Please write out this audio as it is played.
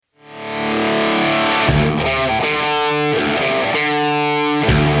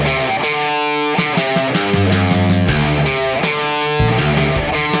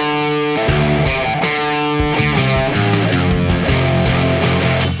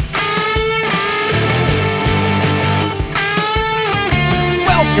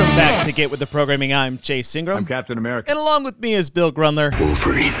Welcome back to Get With The Programming. I'm Chase Ingram. I'm Captain America. And along with me is Bill Grunler.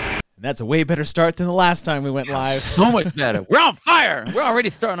 Wolverine. And that's a way better start than the last time we went live. So much better. We're on fire. We're already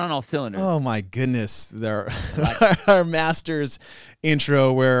starting on all cylinders. Oh my goodness. Our master's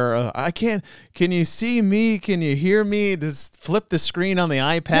intro where can you see me? Can you hear me? Just flip the screen on the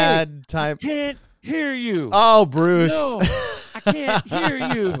iPad type. I can't hear you. Oh, Bruce. No, I can't hear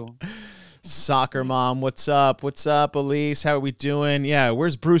you. Soccer mom, what's up? What's up, Elise? How are we doing? Yeah,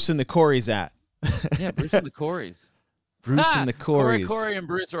 where's Bruce and the Coreys at? Yeah, Bruce and the Coreys. Bruce and the Coreys. Corey and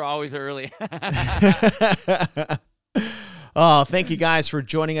Bruce are always early. Oh, thank you guys for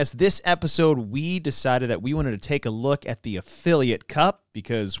joining us. This episode, we decided that we wanted to take a look at the Affiliate Cup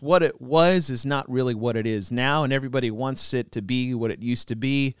because what it was is not really what it is now, and everybody wants it to be what it used to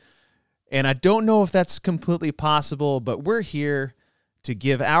be. And I don't know if that's completely possible, but we're here to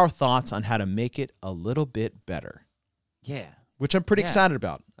give our thoughts on how to make it a little bit better. Yeah. Which I'm pretty excited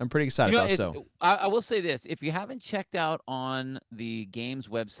about. I will say this. If you haven't checked out on the Games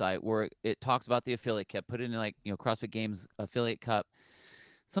website where it talks about the Affiliate Cup, put in CrossFit Games Affiliate Cup,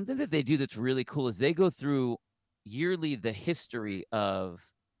 something that they do that's really cool is they go through yearly the history of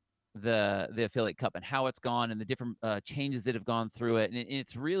the Affiliate Cup and how it's gone and the different changes that have gone through it. And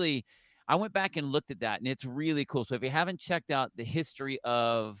it's really, I went back and looked at that and it's really cool. So if you haven't checked out the history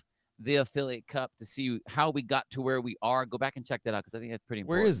of the Affiliate Cup to see how we got to where we are, go back and check that out because I think that's pretty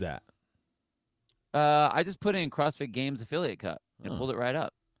important. Where is that? I just put in CrossFit Games Affiliate Cup and pulled it right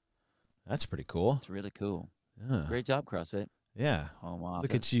up. That's pretty cool. It's really cool. Yeah. Great job, CrossFit. Yeah. Home office.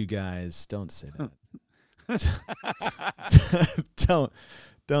 Look at you guys. Don't say that.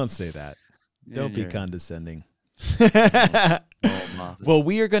 Don't say that. Don't be condescending. Well,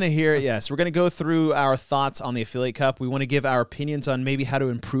 we are going to hear, we're going to go through our thoughts on the Affiliate Cup. We want to give our opinions on maybe how to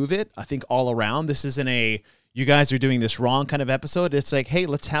improve it. I think all around, this isn't a, you guys are doing this wrong kind of episode. It's like, hey,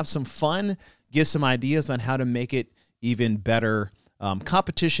 let's have some fun, give some ideas on how to make it even better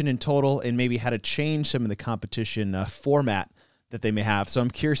competition in total, and maybe how to change some of the competition format that they may have. So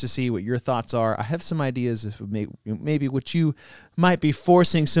I'm curious to see what your thoughts are. I have some ideas if maybe what you might be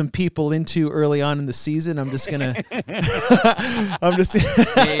forcing some people into early on in the season. I'm just gonna I'm just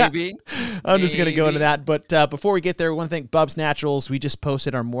gonna go into that. But before we get there, we want to thank Bubs Naturals. We just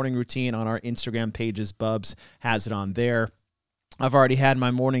posted our morning routine on our Instagram pages. Bubs has it on there. I've already had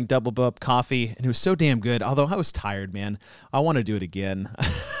my morning double bub coffee, and it was so damn good. Although I was tired, man. I want to do it again.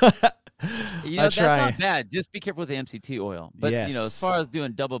 That's not bad. Just be careful with the MCT oil. But, as far as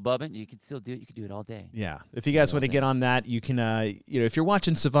doing double bubbing, you can still do it. You can do it all day. Yeah. If you guys want to get on that, you can, if you're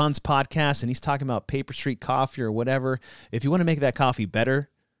watching Savant's podcast and he's talking about Paper Street Coffee or whatever, if you want to make that coffee better,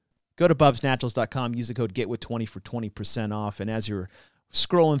 go to bubsnaturals.com, use the code GETWITH20 for 20% off. And as you're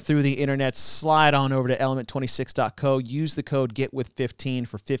scrolling through the internet, slide on over to element26.co, use the code GETWITH15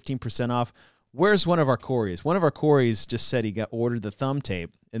 for 15% off. Where's one of our Coreys? One of our Coreys just said he ordered the thumb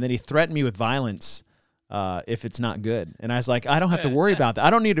tape, and then he threatened me with violence if it's not good. And I was like, I don't have to worry about that. I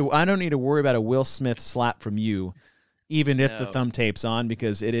don't need to worry about a Will Smith slap from you, even if the thumb tape's on,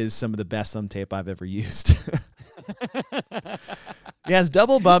 because it is some of the best thumb tape I've ever used. Yes,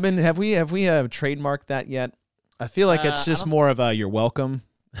 double bubbin. Have we trademarked that yet? I feel like it's just more of a you're welcome.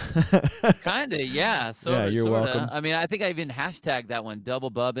 Kinda, yeah. You're welcome. I mean, I think I even hashtagged that one, double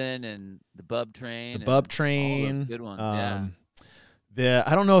bubbin and the bub train. The bub train. All those good ones,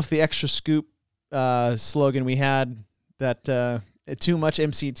 I don't know if the extra scoop slogan we had, that too much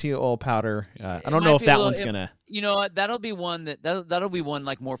MCT oil powder. I don't know if that one's gonna. You know what? That'll be one that'll be one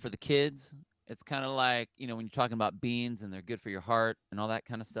like more for the kids. It's kind of like, when you're talking about beans and they're good for your heart and all that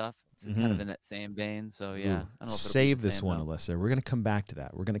kind of stuff. It's kind of in that same vein. So, yeah. I don't know if save this one, Alyssa. We're going to come back to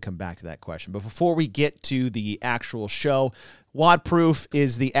that. We're going to come back to that question. But before we get to the actual show, WODproof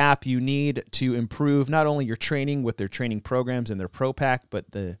is the app you need to improve not only your training with their training programs and their Pro Pack,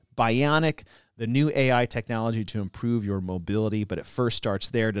 but the Bionic, the new AI technology to improve your mobility. But it first starts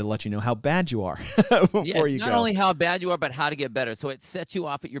there to let you know how bad you are before you go. Not only how bad you are, but how to get better. So it sets you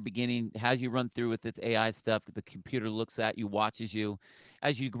off at your beginning, has you run through with its AI stuff. The computer looks at you, watches you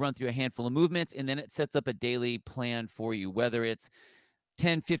as you run through a handful of movements, and then it sets up a daily plan for you, whether it's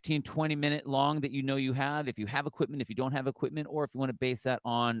 10, 15, 20-minute long that you have. If you have equipment, if you don't have equipment, or if you want to base that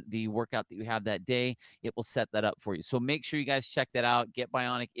on the workout that you have that day, it will set that up for you. So make sure you guys check that out. Get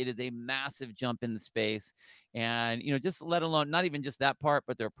Bionic. It is a massive jump in the space. And, just let alone, not even just that part,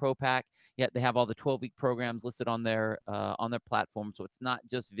 but their Pro Pack. Yet they have all the 12-week programs listed on their platform. So it's not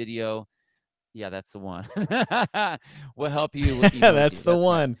just video. Yeah, that's the one. We'll help you with that's the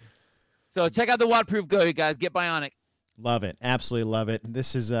one. So check out the WODproof. Go, you guys. Get Bionic. Love it. Absolutely love it.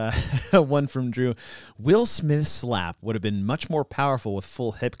 This is one from Drew. Will Smith's slap would have been much more powerful with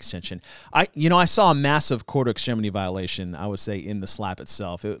full hip extension. I saw a massive quarter extremity violation, I would say, in the slap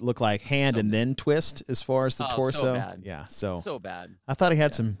itself. It looked like hand and then twist as far as the torso. So bad. Yeah, so bad. I thought he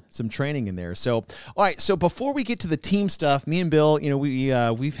had some training in there. So, all right, so before we get to the team stuff, me and Bill,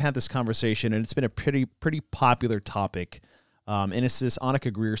 we've had this conversation, and it's been a pretty popular topic. And it's this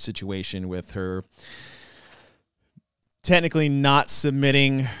Annika Greer situation with her technically not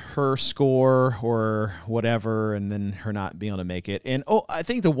submitting her score or whatever, and then her not being able to make it. And I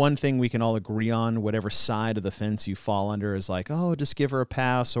think the one thing we can all agree on, whatever side of the fence you fall under, is like, oh, just give her a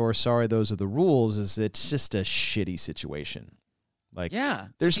pass, or sorry, those are the rules. Is it's just a shitty situation. Like, yeah,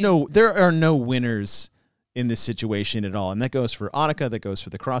 there are no winners in this situation at all, and that goes for Annika, that goes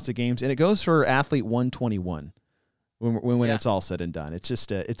for the CrossFit Games, and it goes for athlete 121 when it's all said and done. It's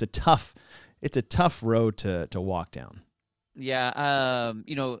just it's a tough road to walk down. Yeah,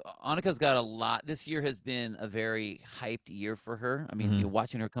 Annika's got a lot. This year has been a very hyped year for her. I mean, you're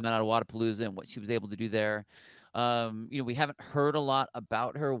watching her coming out of Wodapalooza and what she was able to do there. We haven't heard a lot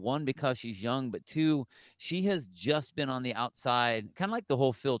about her. One, because she's young, but two, she has just been on the outside, kind of like the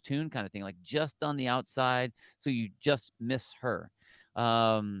whole Phil Toon kind of thing, like just on the outside. So you just miss her.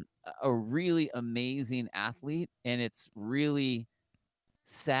 A really amazing athlete, and it's really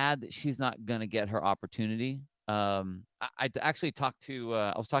sad that she's not going to get her opportunity. I actually talked to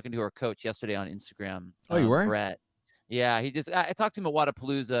I was talking to her coach yesterday on Instagram. Oh, you were? Brett. Yeah, I talked to him at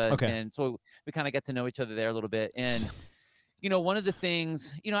Wodapalooza, okay. and so we kind of get to know each other there a little bit. And one of the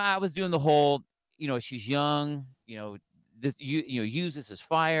things, I was doing the whole, she's young, this use this as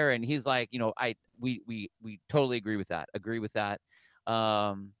fire, and he's like, we totally agree with that.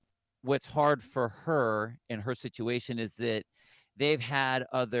 What's hard for her in her situation is that they've had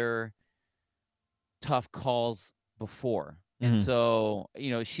other tough calls before. And so,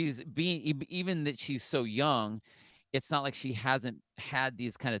 she's even that she's so young, it's not like she hasn't had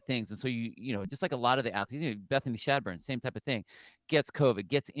these kind of things. And so, just like a lot of the athletes, Bethany Shadburn, same type of thing, gets COVID,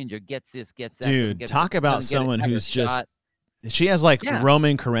 gets injured, gets this, gets that. Dude, talk about someone who's she has like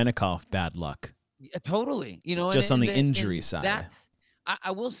Roman Karenikov bad luck. Yeah, totally. Just on the injury side.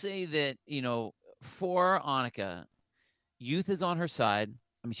 I will say that, for Annika, youth is on her side.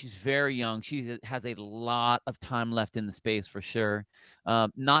 I mean, she's very young. She has a lot of time left in the space for sure.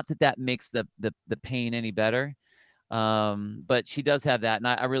 Not that makes the pain any better, but she does have that. And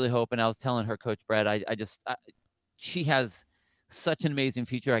I really hope, and I was telling her coach Brett, she has such an amazing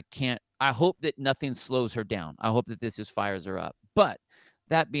future. I hope that nothing slows her down. I hope that this just fires her up. But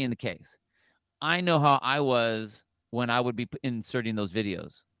that being the case, I know how I was when I would be inserting those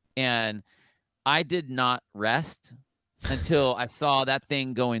videos, and I did not rest until I saw that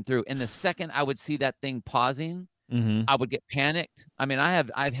thing going through. And the second I would see that thing pausing, I would get panicked. I mean,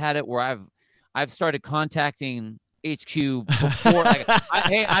 I've had it where I've started contacting HQ before. Like,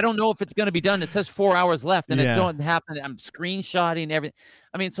 hey, I don't know if it's going to be done. It says 4 hours left, and it don't happen. I'm screenshotting everything.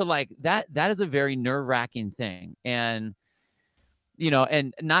 I mean, so like that is a very nerve-wracking thing. And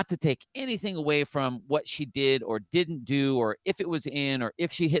and not to take anything away from what she did or didn't do, or if it was in, or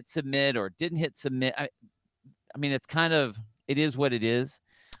if she hit submit or didn't hit submit. I mean, it's kind of, it is what it is.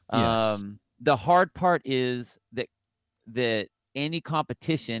 Yes. The hard part is that any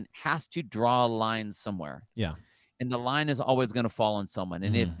competition has to draw a line somewhere. Yeah. And the line is always going to fall on someone.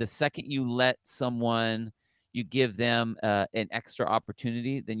 And if the second you let someone, you give them an extra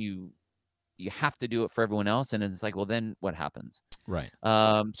opportunity, then you have to do it for everyone else. And it's like, well, then what happens? Right.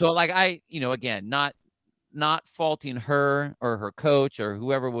 So like again, not faulting her or her coach or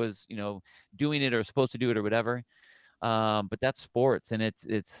whoever was, doing it or supposed to do it or whatever. But that's sports, and it's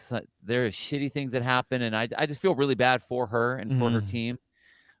there are shitty things that happen. And I just feel really bad for her and for her team.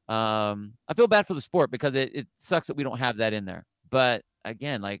 I feel bad for the sport because it sucks that we don't have that in there. But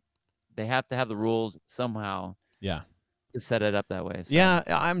again, like, they have to have the rules somehow. Yeah. To set it up that way. So. Yeah,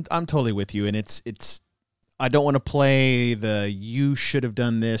 I'm totally with you. And it's I don't want to play the you should have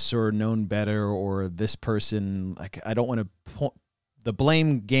done this or known better or this person. Like, I don't want to the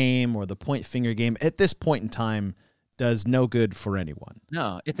blame game or the point finger game at this point in time does no good for anyone.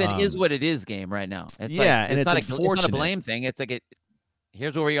 No, it's an is what it is game right now. It's and it's not a blame thing. It's like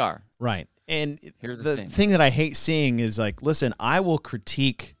here's where we are. Right. And here's the thing that I hate seeing is like, listen, I will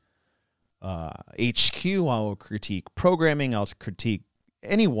critique HQ, I will critique programming, I'll critique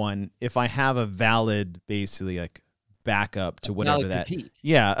anyone if I have a valid, basically, like, backup to whatever that. Critique.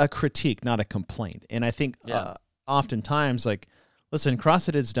 Yeah, a critique, not a complaint. And I think oftentimes, like, listen,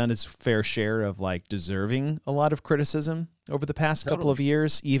 CrossFit has done its fair share of like deserving a lot of criticism over the past couple of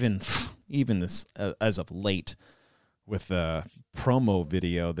years, even this as of late, with the promo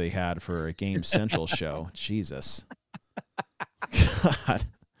video they had for a Game Central show. Jesus. God.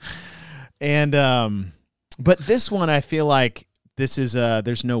 And but this one I feel like this is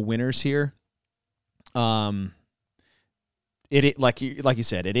there's no winners here. It like you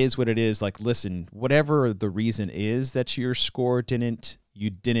said, it is what it is. Like, listen, whatever the reason is that your score you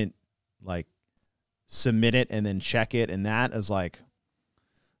didn't like submit it and then check it, and that is like,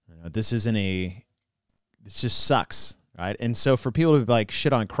 this just sucks, right? And so for people to like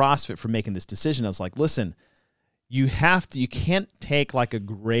shit on CrossFit for making this decision, I was like, listen, you can't take like a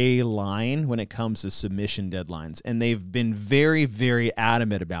gray line when it comes to submission deadlines. And they've been very, very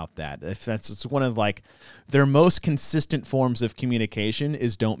adamant about that. It's one of like their most consistent forms of communication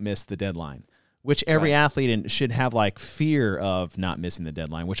is don't miss the deadline, which every athlete should have like fear of not missing the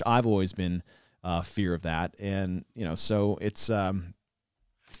deadline, which I've always been fear of that. And, so it's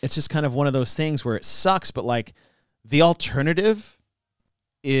just kind of one of those things where it sucks, but like the alternative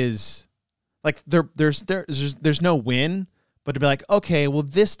is like there's no win, but to be like, okay, well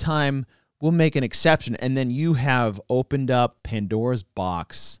this time we'll make an exception, and then you have opened up Pandora's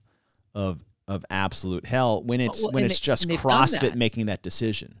box of absolute hell when it's just CrossFit making that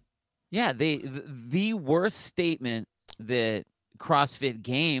decision. Yeah, the worst statement that CrossFit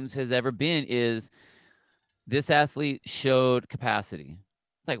Games has ever been is this athlete showed capacity.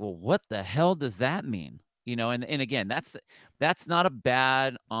 It's like, well, what the hell does that mean? And again, that's not a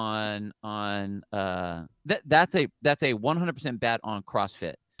bad on that's a 100% bad on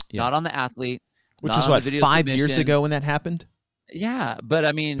CrossFit, not on the athlete, which was what 5 years ago when that happened. Yeah, but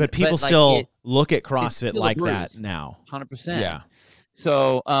I mean, but people still look at CrossFit like that now. 100%. Yeah.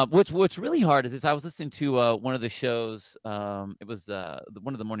 So, what's really hard is I was listening to one of the shows. It was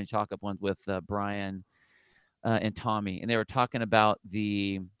one of the Morning Chalk Up ones with Brian and Tommy, and they were talking about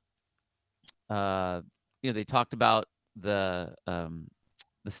they talked about the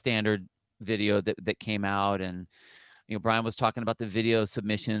standard video that came out, and Brian was talking about the video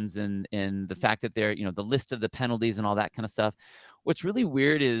submissions and the fact that they're the list of the penalties and all that kind of stuff. What's really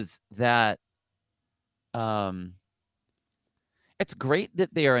weird is that it's great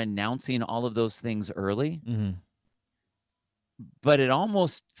that they are announcing all of those things early, but it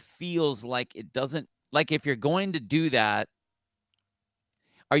almost feels like it doesn't, like if you're going to do that,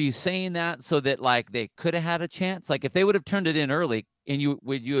 are you saying that so that like they could have had a chance? Like if they would have turned it in early and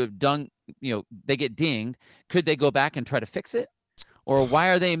would you have done, they get dinged, could they go back and try to fix it? Or why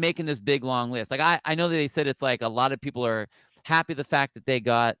are they making this big long list? Like I know that they said it's like a lot of people are happy the fact that they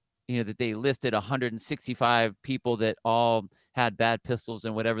got, that they listed 165 people that all had bad pistols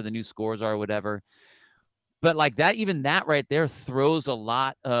and whatever the new scores are or whatever. But like that, even that right there throws a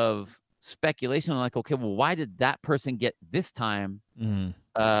lot of speculation on like, okay, well, why did that person get this time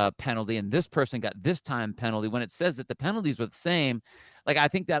penalty and this person got this time penalty when it says that the penalties were the same? Like, I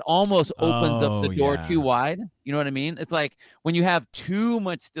think that almost opens up the door too wide. You know what I mean? It's like when you have too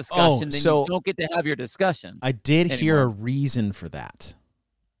much discussion, then you don't get to have your discussion. I did hear a reason for that,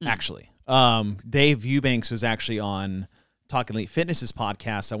 actually. Dave Eubanks was actually on Talking Elite Fitness's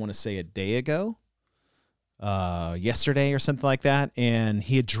podcast, I want to say a day ago, yesterday or something like that. And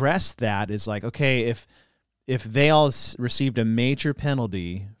he addressed that as like, okay, if they all received a major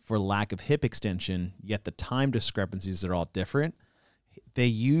penalty for lack of hip extension, yet the time discrepancies are all different, they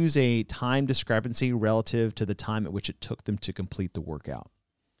use a time discrepancy relative to the time at which it took them to complete the workout,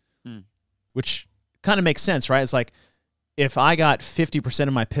 which kind of makes sense, right? It's like if I got 50%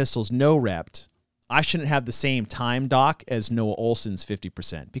 of my pistols no repped, I shouldn't have the same time doc as Noah Olson's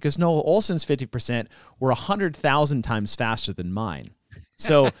 50% because Noah Olson's 50% were 100,000 times faster than mine.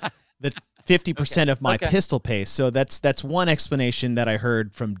 So the 50% of my pistol pace. So that's one explanation that I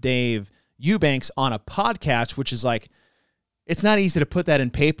heard from Dave Eubanks on a podcast, which is like, it's not easy to put that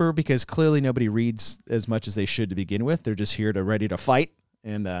in paper because clearly nobody reads as much as they should to begin with. They're just here ready to fight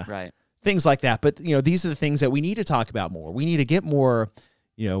and things like that. But, these are the things that we need to talk about more. We need to get more,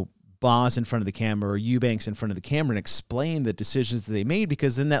 Boz in front of the camera or Eubanks in front of the camera and explain the decisions that they made,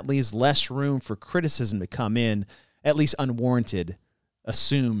 because then that leaves less room for criticism to come in, at least unwarranted,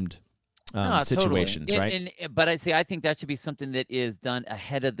 assumed situations, totally. right? But I think that should be something that is done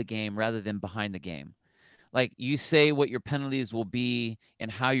ahead of the game rather than behind the game. Like you say what your penalties will be and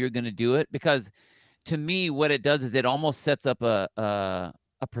how you're going to do it, because to me, what it does is it almost sets up a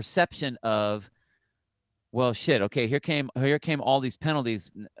perception of, well, shit. Okay, here came all these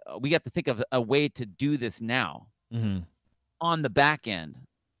penalties. We have to think of a way to do this now on the back end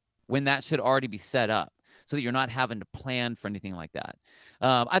when that should already be set up, so that you're not having to plan for anything like that.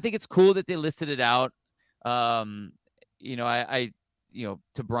 I think it's cool that they listed it out. To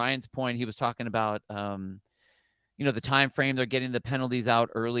Brian's point, he was talking about, the time frame they're getting the penalties out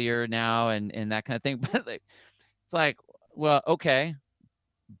earlier now and that kind of thing. But it's like, well, okay,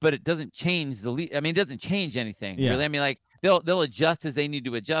 but it doesn't change it doesn't change anything really. Yeah. I mean, like they'll adjust as they need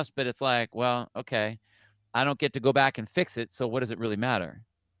to adjust, but it's like, well, okay, I don't get to go back and fix it, so what does it really matter?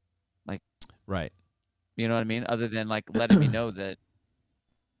 Like, Right. you know what I mean? Other than like letting me know that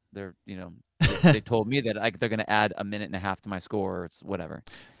they're, they told me that they're going to add a minute and a half to my score or it's whatever.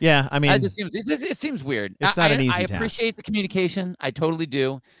 Yeah, I mean, It seems weird. It's not an easy I task. appreciate the communication. I totally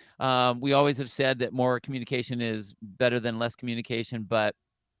do. We always have said that more communication is better than less communication, but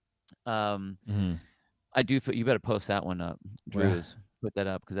mhm. I do feel you better post that one up, Well- Drews. Put that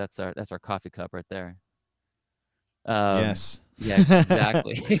up because that's our coffee cup right there. Yes. Yeah,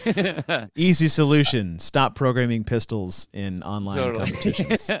 exactly. Easy solution. Stop programming pistols in online Totally.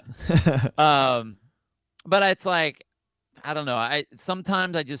 competitions. But it's like, I don't know.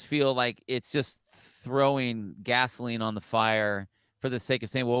 Sometimes I just feel like it's just throwing gasoline on the fire for the sake of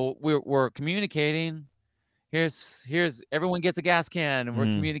saying, well, we're communicating. Here's everyone gets a gas can and we're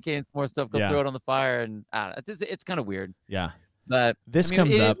communicating some more stuff. Go Yeah. throw it on the fire, and I don't know, it's kind of weird. Yeah. But This I mean,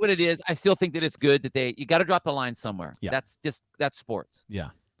 comes it up. is what it is. I still think that it's good that you got to drop the line somewhere. Yeah. That's sports. Yeah.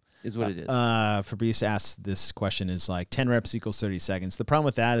 Is what it is. Fabrice asked this question is like 10 reps equals 30 seconds. The problem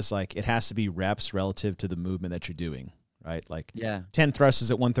with that is like it has to be reps relative to the movement that you're doing, right? Like Yeah. 10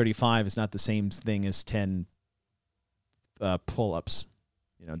 thrusts at 135 is not the same thing as 10 pull-ups,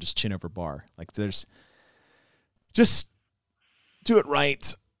 just chin over bar. Like just do it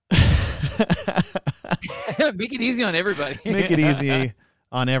right. Make it easy on everybody. Make it easy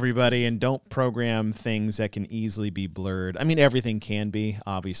on everybody and don't program things that can easily be blurred. I mean, everything can be,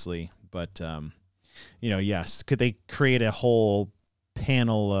 obviously, but, yes. Could they create a whole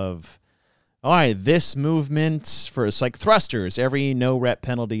panel of, all right, this movement it's like thrusters, every no rep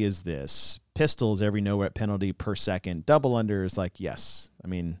penalty is this. Pistols, every no rep penalty per second. Double unders, like, yes. I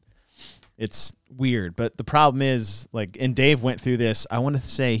mean, it's weird, but the problem is, like, and Dave went through this. I want to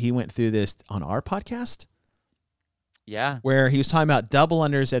say he went through this on our podcast. Yeah. Where he was talking about double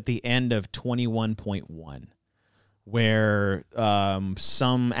unders at the end of 21.1, where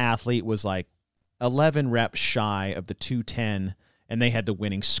some athlete was like 11 reps shy of the 210 and they had the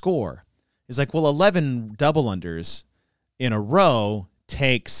winning score. It's like, well, 11 double unders in a row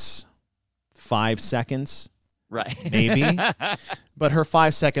takes 5 seconds. Right. Maybe. But her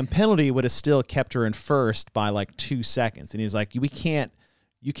 5-second penalty would have still kept her in first by like 2 seconds. And he's like, you can't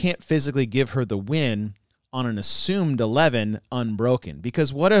physically give her the win on an assumed 11 unbroken,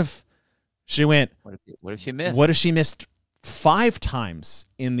 because what if she went? What if she missed? What if she missed 5 times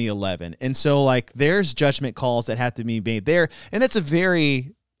in the 11? And so like there's judgment calls that have to be made there, and that's a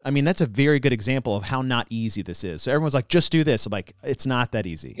very good example of how not easy this is. So everyone's like, just do this. I'm like, it's not that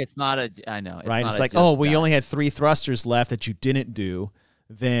easy. It's not I know. Right? It's like, you you only had 3 thrusters left that you didn't do,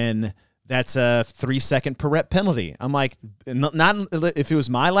 then that's a 3-second per rep penalty. I'm like, not if it was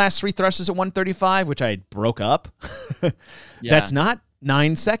my last 3 thrusters at 135, which I broke up, that's not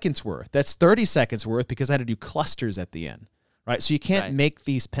 9 seconds worth. That's 30 seconds worth because I had to do clusters at the end, right? So you can't make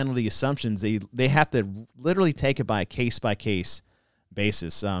these penalty assumptions. They have to literally take it by a case-by-case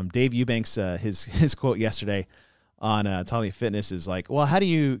basis. Dave Eubanks, his quote yesterday on Talia Fitness is like, well, how do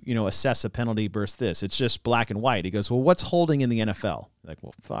you assess a penalty versus this? It's just black and white. He goes, well, what's holding in the NFL? Like,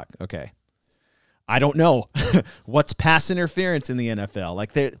 well, fuck, okay. I don't know what's pass interference in the NFL.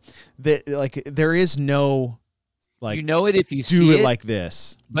 Like there is no, like, it if you do see it like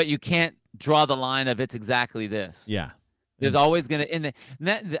this, but you can't draw the line of it's exactly this. Yeah, there's always going to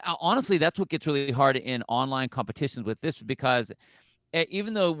honestly, that's what gets really hard in online competitions with this, because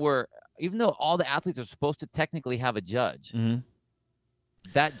even though all the athletes are supposed to technically have a judge,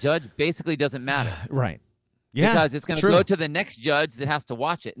 that judge basically doesn't matter, right? Yeah, because it's going to go to the next judge that has to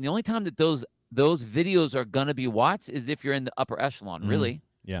watch it, and the only time that those videos are going to be watched is if you're in the upper echelon, really.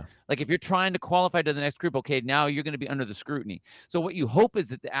 Yeah. Like if you're trying to qualify to the next group, okay, now you're going to be under the scrutiny. So what you hope is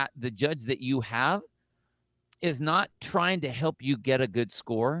that the judge that you have is not trying to help you get a good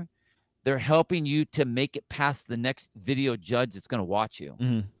score. They're helping you to make it past the next video judge that's going to watch you.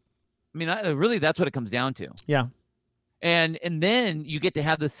 I mean, really, that's what it comes down to. Yeah. And then you get to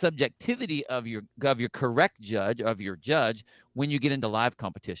have the subjectivity of your correct judge, of your judge, when you get into live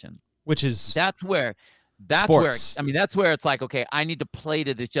competition. Which is that's where it's like, okay, I need to play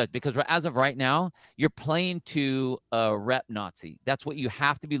to this judge, because as of right now, you're playing to a rep Nazi. That's what you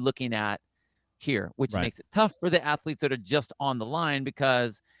have to be looking at here, which makes it tough for the athletes that are just on the line,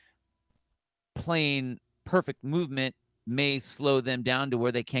 because playing perfect movement may slow them down to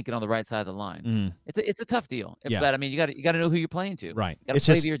where they can't get on the right side of the line. It's a tough deal. But I mean, you got to know who you're playing to. Right. You got to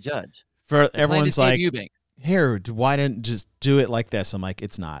play to your judge. For everyone's like, why didn't just do it like this? I'm like,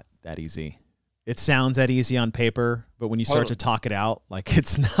 it's not that easy. It sounds that easy on paper, but when you start to talk it out, like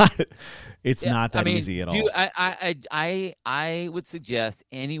it's not not that easy at all. I would suggest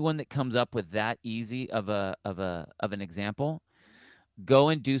anyone that comes up with that easy of an example, go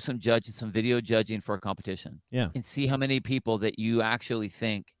and do some video judging for a competition. Yeah. And see how many people that you actually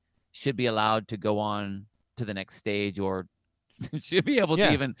think should be allowed to go on to the next stage or should be able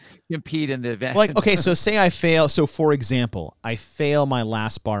to even compete in the event. Like, okay, so say I fail. So for example, I fail my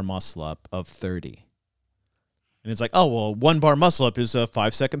last bar muscle up of 30. And it's like, oh, well, 1 bar muscle up is a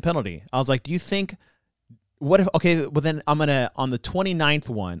 5-second penalty. I was like, do you think, what if, okay, well then I'm going to, on the 29th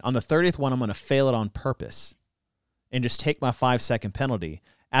one, on the 30th one, I'm going to fail it on purpose and just take my 5-second penalty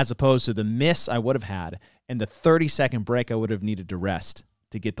as opposed to the miss I would have had and the 30-second break I would have needed to rest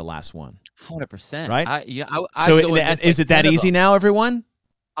to get the last one. 100%. Right? So is it that easy now, everyone?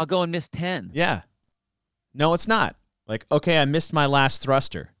 I'll go and miss 10. Yeah. No, it's not. Like, okay, I missed my last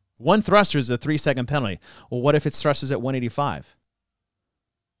thruster. 1 thruster is a 3-second penalty. Well, what if it's thrusters at 185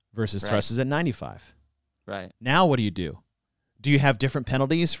 versus thrusters at 95? Right. Now what do? Do you have different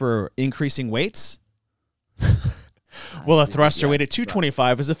penalties for increasing weights? Well, a thruster weight at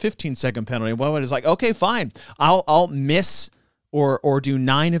 225 is a 15-second penalty. Well, it's like, okay, fine. I'll miss or do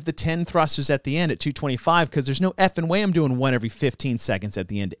 9 of the 10 thrusters at the end at 225 because there's no effing way I'm doing 1 every 15 seconds at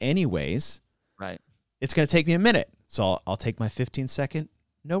the end anyways. Right. It's going to take me a minute. So I'll take my 15-second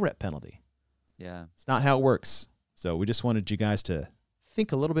no rep penalty. Yeah. It's not how it works. So we just wanted you guys to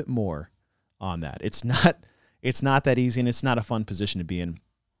think a little bit more on that. It's not that easy, and it's not a fun position to be in.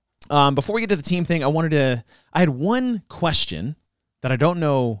 Before we get to the team thing, I had one question that I don't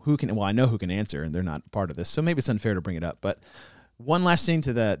know who can, well, I know who can answer, and they're not part of this, so maybe it's unfair to bring it up. But one last thing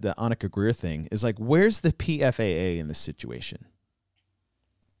to the Annika Greer thing is, like, where's the PFAA in this situation?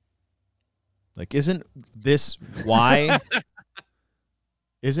 Like, isn't this why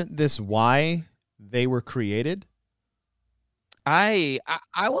they were created? I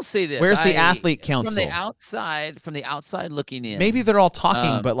will say this. Where's the athlete council? From the outside looking in. Maybe they're all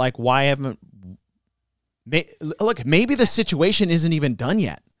talking, but like, why haven't? Look, maybe the situation isn't even done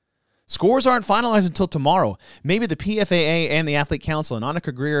yet. Scores aren't finalized until tomorrow. Maybe the PFAA and the athlete council and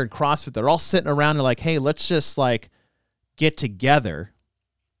Annika Greer and CrossFit, they're all sitting around and like, hey, let's just like get together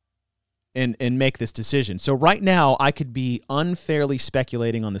and make this decision. So right now, I could be unfairly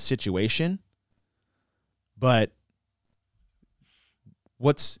speculating on the situation, but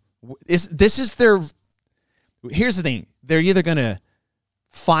here's the thing. They're either going to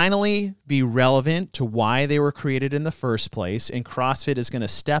finally be relevant to why they were created in the first place, and CrossFit is going to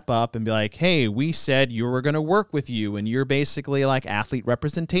step up and be like, hey, we said you were going to work with you, and you're basically like athlete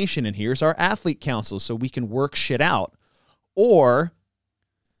representation, and here's our athlete council so we can work shit out. Or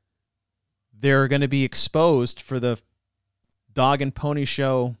they're going to be exposed for the dog and pony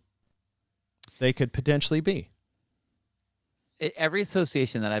show they could potentially be. Every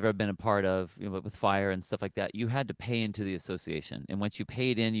association that I've ever been a part of, with fire and stuff like that, you had to pay into the association. And once you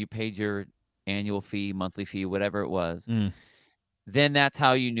paid in, you paid your annual fee, monthly fee, whatever it was. Then that's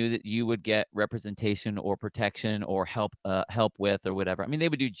how you knew that you would get representation or protection or help with or whatever. I mean, they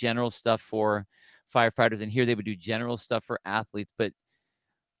would do general stuff for firefighters, and here they would do general stuff for athletes. But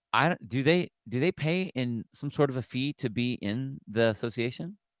do they pay in some sort of a fee to be in the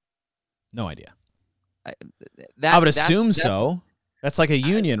association? No idea. I would assume so. That's like a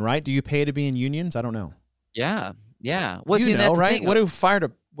union, right? Do you pay to be in unions? I don't know. Yeah. Well, right? What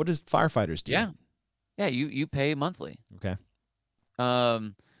does firefighters do? Yeah. You pay monthly. Okay.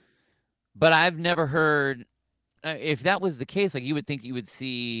 But I've never heard. If that was the case, like, you would think you would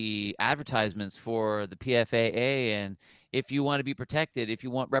see advertisements for the PFAA, and if you want to be protected, if you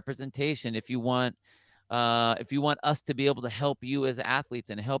want representation, if you want us to be able to help you as athletes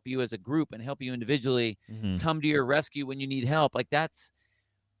and help you as a group and help you individually, come to your rescue when you need help. Like, that's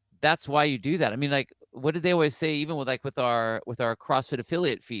why you do that. I mean, like, what did they always say, even with our CrossFit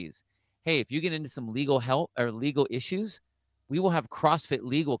affiliate fees? Hey, if you get into some legal help or legal issues, we will have CrossFit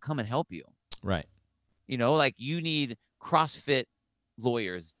Legal come and help you. Right. Like, you need CrossFit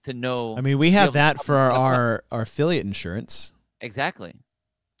lawyers to know. I mean, we have that for our affiliate insurance. Exactly.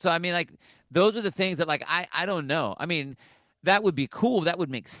 So, I mean, like, those are the things that, like, I don't know. I mean, that would be cool. That would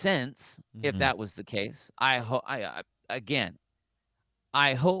make sense if that was the case. I hope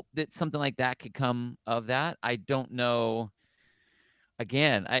that something like that could come of that. I don't know.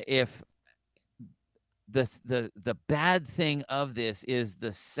 Again, if the bad thing of this is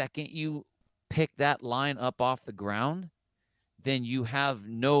the second you pick that line up off the ground, then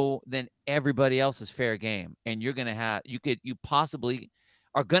then everybody else is fair game, and you're gonna have you possibly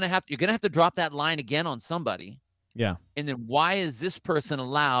you're gonna have to drop that line again on somebody. Yeah. And then why is this person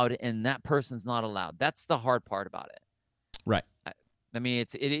allowed and that person's not allowed? That's the hard part about it. Right. I mean,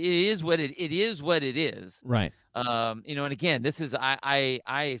 it is what it is. Right. And again, this is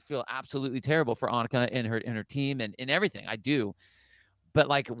I feel absolutely terrible for Annika and her team and everything. I do. But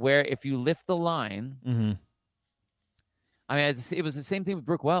like where if you lift the line, Mm-hmm. I mean, it was the same thing with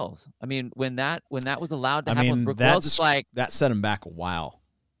Brooke Wells. I mean, when that was allowed to I happen with mean, Brooke Wells, it's like that set him back a while.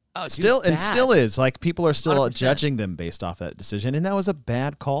 oh, Still is like people are still 100%. judging them based off that decision, and that was a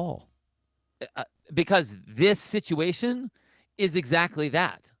bad call. Because this situation is exactly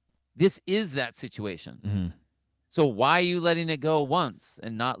that. This is that situation. Mm-hmm. So why are you letting it go once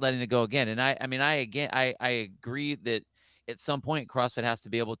and not letting it go again? And I agree that at some point CrossFit has to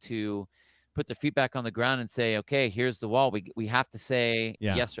be able to put their feet back on the ground and say, okay, here's the wall. We have to say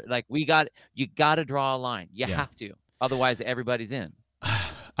yes. Like you got to draw a line. You have to. Otherwise everybody's in.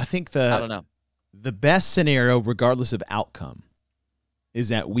 I think I don't know. The best scenario, regardless of outcome, is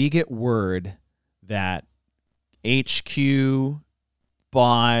that we get word that HQ,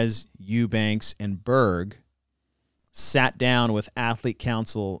 Boz, Eubanks, and Berg sat down with Athlete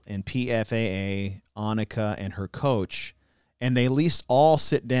Council and PFAA, Annika, and her coach, and they at least all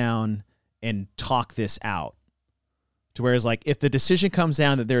sit down and talk this out. To whereas, like, if the decision comes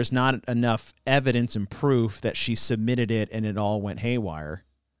down that there's not enough evidence and proof that she submitted it and it all went haywire,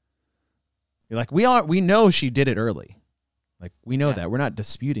 you're like, we know she did it early. Like, we know that. We're not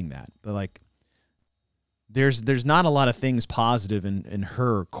disputing that. But, like, there's not a lot of things positive in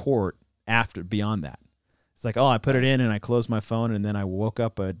her court beyond that. It's like, oh, I put it in and I closed my phone and then I woke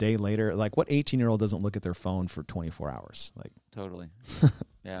up a day later. Like, what 18-year-old doesn't look at their phone for 24 hours? Like, totally.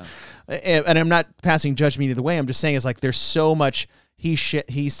 Yeah. And I'm not passing judgment either way. I'm just saying it's like there's so much he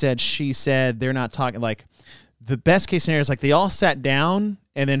said, she said. They're not talking. Like, the best case scenario is like they all sat down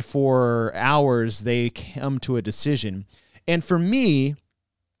and then for hours they come to a decision. And for me,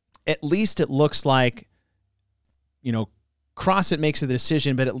 at least it looks like, CrossFit makes a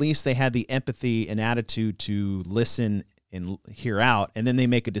decision, but at least they had the empathy and attitude to listen and hear out, and then they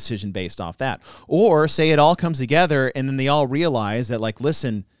make a decision based off that. Or say it all comes together, and then they all realize that, like,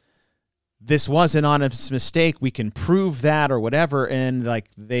 listen, this was an honest mistake. We can prove that or whatever, and, like,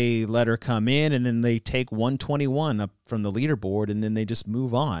 they let her come in, and then they take 121 up from the leaderboard, and then they just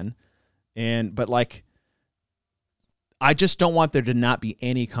move on. But, like, I just don't want there to not be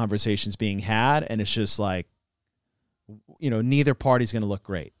any conversations being had, and it's just like, neither party's going to look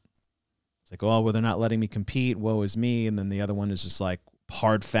great. It's like, oh, well, they're not letting me compete. Woe is me. And then the other one is just like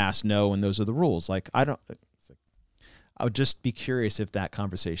hard, fast no, and those are the rules. Like, I would just be curious if that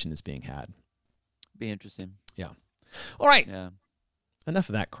conversation is being had. Be interesting. Yeah. All right. Yeah. Enough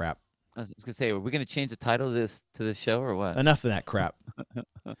of that crap. I was going to say, are we going to change the title of this to the show or what? Enough of that crap.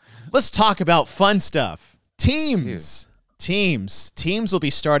 Let's talk about fun stuff. Teams. Teams will be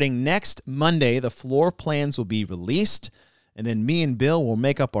starting next Monday. The floor plans will be released, and then me and Bill will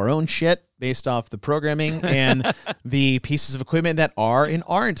make up our own shit based off the programming and the pieces of equipment that are and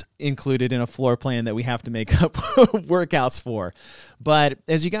aren't included in a floor plan that we have to make up workouts for. But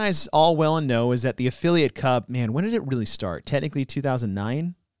as you guys all well know, is that the Affiliate Cup, man, when did it really start? Technically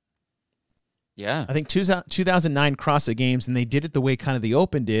 2009? Yeah. I think 2009 CrossFit Games, and they did it the way kind of the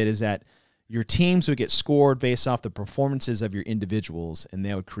Open did, is that your teams would get scored based off the performances of your individuals, and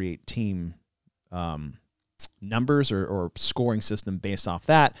they would create team numbers or scoring system based off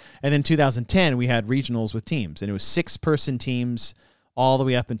that. And then 2010, we had regionals with teams, and it was 6-person teams all the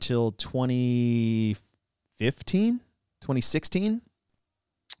way up until 2016.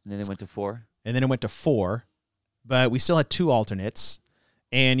 And then it went to 4. And then it went to 4, but we still had 2 alternates,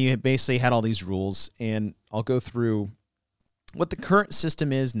 and you basically had all these rules. And I'll go through what the current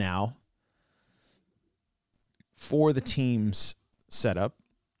system is now for the teams setup.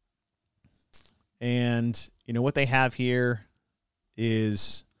 And, what they have here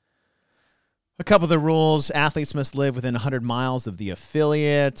is a couple of the rules. Athletes must live within 100 miles of the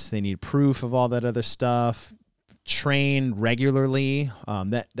affiliate. They need proof of all that other stuff. Train regularly.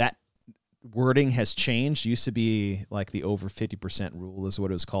 That wording has changed. Used to be like the over 50% rule is what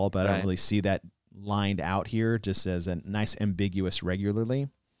it was called, but I don't really see that lined out here, just as a nice ambiguous regularly.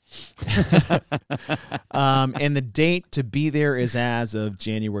 And the date to be there is as of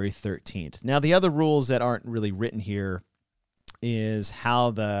January 13th. Now, the other rules that aren't really written here is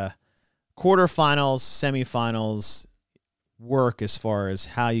how the quarterfinals, semifinals work as far as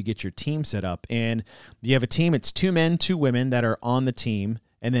how you get your team set up. And you have a team, it's 2 men, 2 women that are on the team,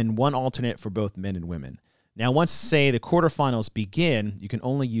 and then 1 alternate for both men and women. Now, once, say, the quarterfinals begin, you can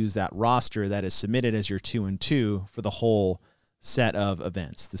only use that roster that is submitted as your 2 and 2 for the whole set of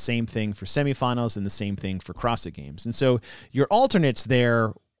events. The same thing for semifinals and the same thing for CrossFit Games. And so your alternates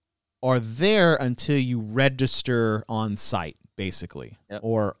there are there until you register on site, basically,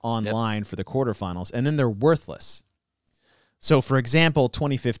 or online for the quarterfinals, and then they're worthless. So, for example,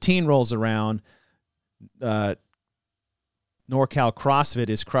 2015 rolls around, NorCal CrossFit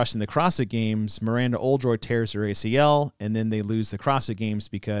is crushing the CrossFit Games. Miranda Oldroyd tears her ACL, and then they lose the CrossFit Games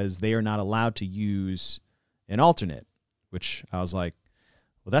because they are not allowed to use an alternate, which I was like,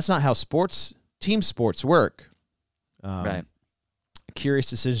 well, that's not how team sports work. Right. Curious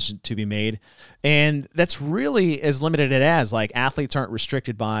decision to be made. And that's really as limited as, like, athletes aren't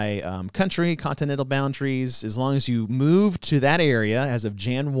restricted by country, continental boundaries. As long as you move to that area as of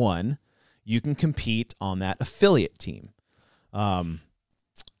Jan 1, you can compete on that affiliate team. And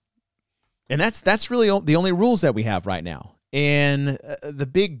that's really the only rules that we have right now. And the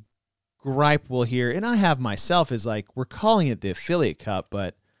big gripe we'll hear, and I have myself, is like, we're calling it the Affiliate Cup,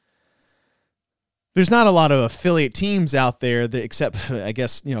 but there's not a lot of affiliate teams out there that, except, I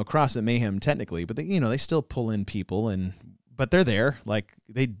guess, CrossFit Mayhem technically, but they still pull in people, but they're there. Like,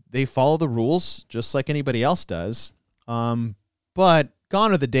 they follow the rules just like anybody else does. But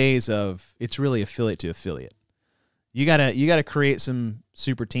gone are the days of it's really affiliate to affiliate. You gotta create some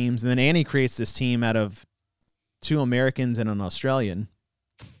super teams, and then Annie creates this team out of 2 Americans and an Australian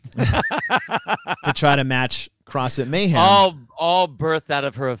to try to match CrossFit Mayhem. All birthed out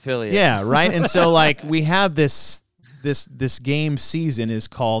of her affiliate. Yeah, right. And so, like, we have this game season is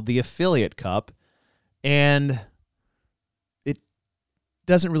called the Affiliate Cup, and it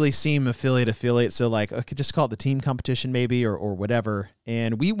doesn't really seem affiliate. So, like, I could just call it the team competition maybe, or whatever.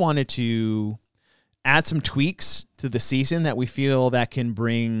 And we wanted to add some tweaks to the season that we feel that can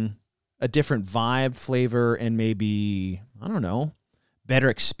bring a different vibe, flavor, and maybe, I don't know, better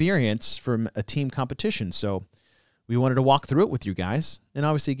experience from a team competition. So we wanted to walk through it with you guys and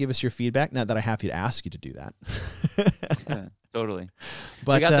obviously give us your feedback. Not that I have to ask you to do that. Yeah, totally.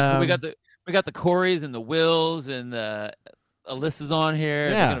 But we got the Corys and the Wills and the Alyssa's on here.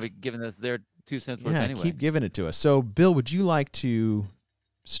 Yeah. They're going to be giving us their 2 cents worth anyway. Keep giving it to us. So, Bill, would you like to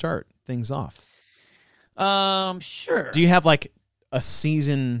start things off? Sure. Do you have like a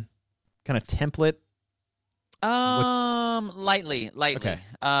season kind of template? Lightly. Okay.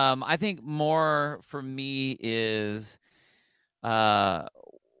 I think more for me is, I'm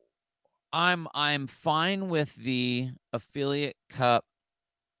fine with the Affiliate Cup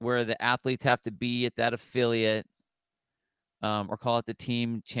where the athletes have to be at that affiliate, or call it the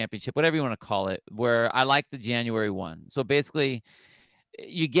team championship, whatever you want to call it, where I like the January one. So basically,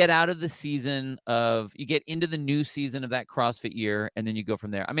 you get out of the season you get into the new season of that CrossFit year, and then you go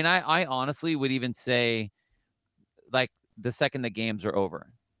from there. I mean, I honestly would even say, like, the second the games are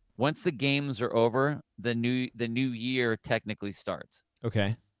over. Once the games are over, the new year technically starts.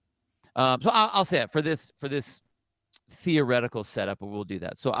 Okay. So I'll say it for this theoretical setup, but we'll do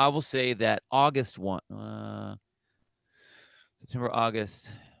that. So I will say that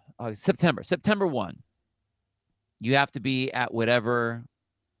September 1, you have to be at whatever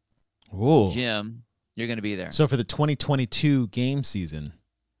gym you're going to be there. So for the 2022 game season,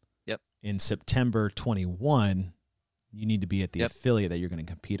 in September 21, you need to be at the affiliate that you're going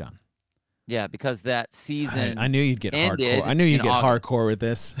to compete on. Yeah, because that season I knew you'd get hardcore. I knew you'd get hardcore with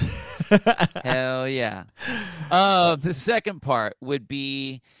this. Hell yeah. The second part would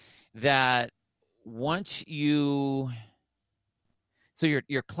be that once so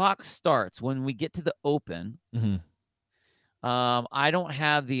your clock starts when we get to the open. Mm-hmm. I don't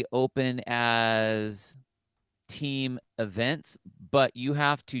have the open as team events, but you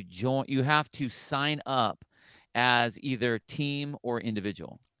have to sign up as either team or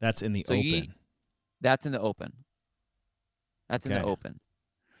individual. That's in the open. That's in the open. That's in the open.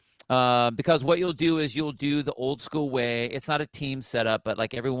 Because what you'll do is you'll do the old school way. It's not a team setup, but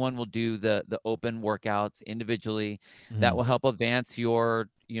like everyone will do the open workouts individually. Mm-hmm. That will help advance your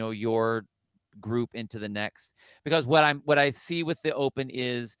group into the next. Because what I see with the open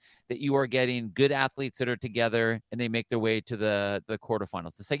is that you are getting good athletes that are together and they make their way to the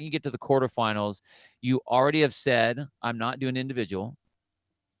quarterfinals. The second you get to the quarterfinals, you already have said, I'm not doing individual.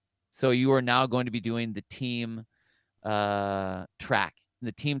 So you are now going to be doing the team track. And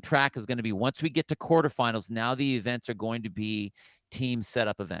the team track is going to be, once we get to quarterfinals, now the events are going to be team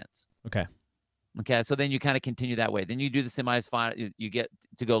setup events. Okay. So then you kind of continue that way. Then you do the semifinals. You get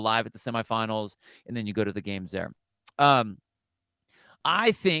to go live at the semifinals, and then you go to the games there.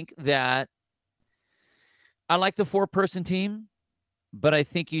 I think that I like the 4-person team, but I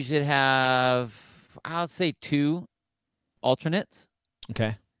think you should have, I'll say, 2 alternates.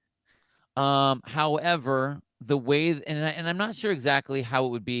 Okay. However, the way, and I'm not sure exactly how it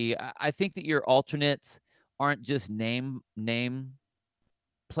would be. I think that your alternates aren't just like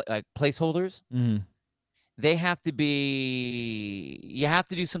placeholders. Mm-hmm. They have to be. You have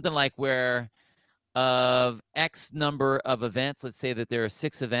to do something like where of X number of events. Let's say that there are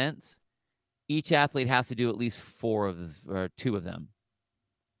 6 events. Each athlete has to do at least 2 of them.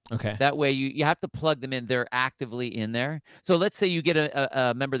 Okay. That way, you have to plug them in. They're actively in there. So let's say you get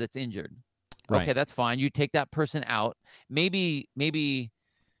a member that's injured. Right. Okay, that's fine. You take that person out. Maybe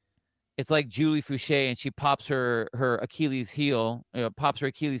it's like Julie Fouché, and she pops her Achilles heel, pops her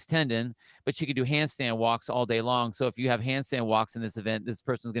Achilles tendon, but she could do handstand walks all day long. So if you have handstand walks in this event, this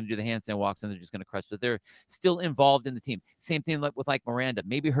person's going to do the handstand walks, and they're just going to crush it. They're still involved in the team. Same thing with Miranda.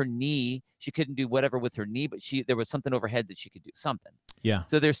 Maybe her knee, she couldn't do whatever with her knee, but there was something overhead that she could do something. Yeah.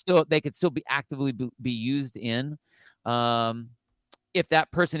 So they could still be actively be used in. If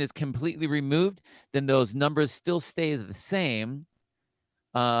that person is completely removed, then those numbers still stay the same.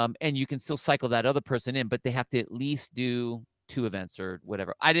 And you can still cycle that other person in, but they have to at least do 2 events or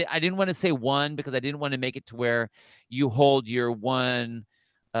whatever. I didn't want to say 1 because I didn't want to make it to where you hold your one.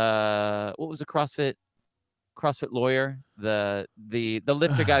 What was the CrossFit lawyer? The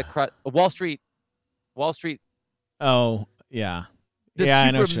lifter guy, Wall Street. Oh yeah. The yeah,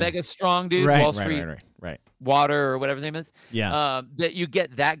 I know. Super mega strong dude, Right, Wall Street. Right. Water or whatever his name is. Yeah. That you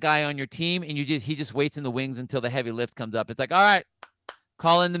get that guy on your team, and he just waits in the wings until the heavy lift comes up. It's like, all right,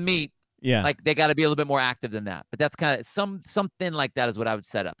 call in the meet. Yeah. Like they got to be a little bit more active than that. But that's kind of something like that is what I would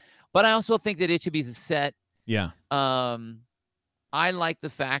set up. But I also think that it should be set. Yeah. I like the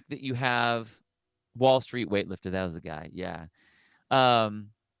fact that you have Wall Street weightlifter. That was the guy. Yeah.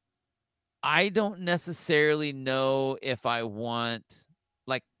 I don't necessarily know if I want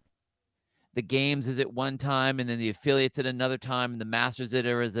like the games is at one time and then the affiliates at another time and the masters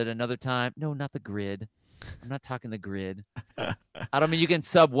is at another time. No, not the grid. I'm not talking the grid. I don't mean you can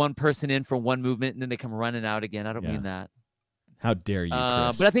sub one person in for one movement and then they come running out again. I don't mean that. How dare you,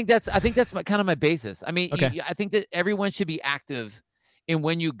 Chris? But I think that's kind of my basis. I mean, okay. I think that everyone should be active, and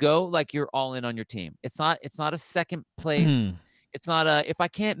when you go, like you're all in on your team. It's not a second place. It's not if I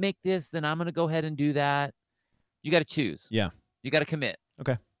can't make this, then I'm gonna go ahead and do that. You got to choose. Yeah. You got to commit.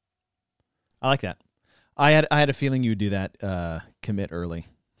 Okay. I like that. I had a feeling you'd do that. Commit early.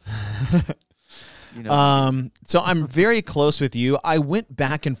 So I'm very close with you. I went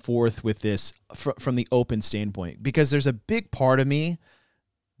back and forth with this from the open standpoint because there's a big part of me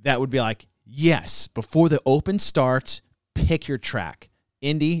that would be like, yes, before the open starts, pick your track,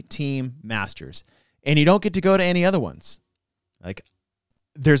 Indy, team, masters, and you don't get to go to any other ones. Like,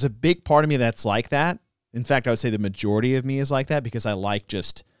 there's a big part of me that's like that. In fact, I would say the majority of me is like that because I like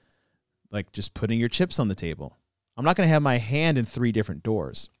just putting your chips on the table. I'm not going to have my hand in 3 different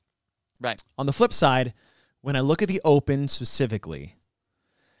doors. Right. On the flip side, when I look at the open specifically,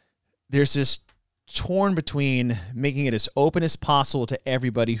 there's this torn between making it as open as possible to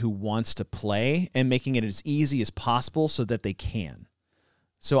everybody who wants to play and making it as easy as possible so that they can.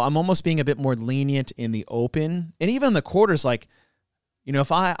 So I'm almost being a bit more lenient in the open. And even the quarters, like, you know,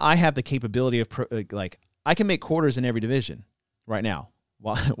 if I have the capability of, I can make quarters in every division right now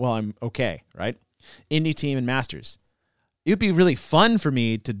while I'm okay, right? Indy, team, and masters. It would be really fun for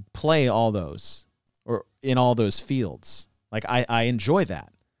me to play all those or in all those fields. Like, I enjoy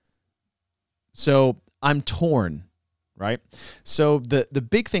that. So I'm torn, right? So the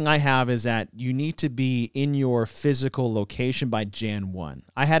big thing I have is that you need to be in your physical location by Jan 1.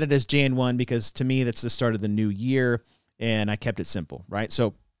 I had it as Jan 1 because to me that's the start of the new year, and I kept it simple, right?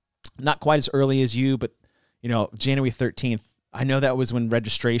 So not quite as early as you, but, you know, January 13th, I know that was when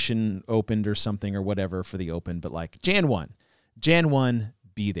registration opened or something or whatever for the open, but like Jan 1,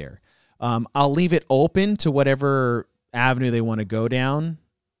 be there. I'll leave it open to whatever avenue they want to go down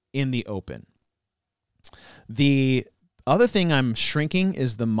in the open. The other thing I'm shrinking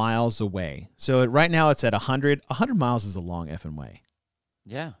is the miles away. So right now it's at 100. 100 miles is a long effing way.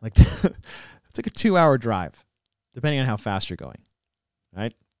 Yeah. Like it's like a 2-hour drive, depending on how fast you're going.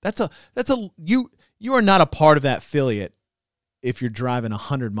 Right? You are not a part of that affiliate if you're driving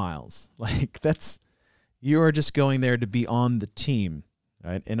 100 miles. Like you are just going there to be on the team,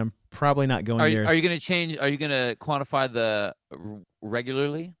 right? And I'm probably not going there. Are you going to change? Are you going to quantify the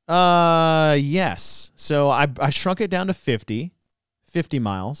regularly? Yes. So I shrunk it down to 50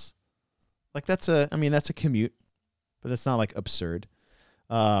 miles. Like that's a commute, but that's not like absurd.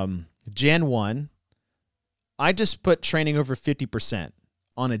 Jan 1, I just put training over 50%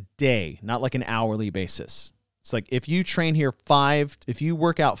 on a day, not like an hourly basis. It's like if you train here if you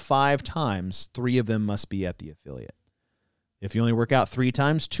work out 5 times, 3 of them must be at the affiliate. If you only work out 3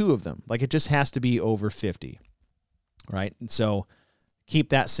 times, 2 of them. Like it just has to be over 50. right? And so keep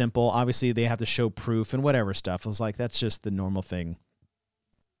that simple. Obviously, they have to show proof and whatever stuff. I was like, that's just the normal thing.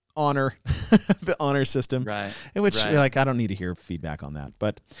 Honor, the honor system, Right. in which Right. like I don't need to hear feedback on that.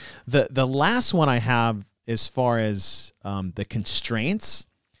 But the last one I have as far as the constraints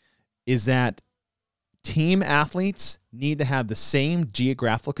is that team athletes need to have the same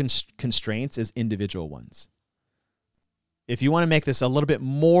geographical constraints as individual ones. If you want to make this a little bit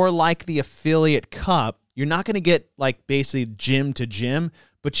more like the Affiliate Cup, you're not going to get like basically gym to gym,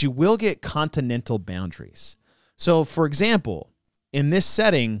 but you will get continental boundaries. So, for example, in this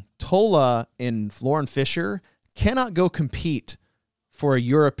setting, Tola and Lauren Fisher cannot go compete for a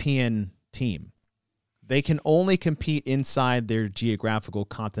European team. They can only compete inside their geographical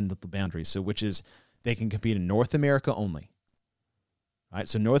continental boundaries, so which is they can compete in North America only. All right,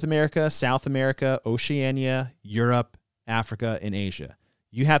 so North America, South America, Oceania, Europe, Africa, and Asia.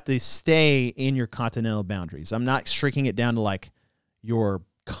 You have to stay in your continental boundaries. I'm not shrinking it down to like your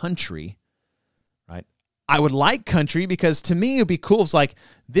country, right? I would like country because to me it would be cool if it's like,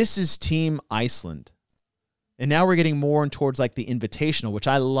 this is Team Iceland. And now we're getting more towards like the Invitational, which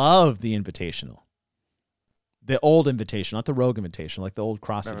I love the Invitational. The old Invitational, not the Rogue Invitational, like the old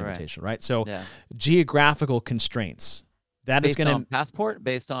CrossFit Invitational, right? So geographical constraints. That based is going to... on passport,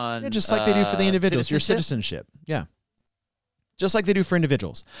 based on... just like they do for the individuals, your citizenship. Yeah. Just like they do for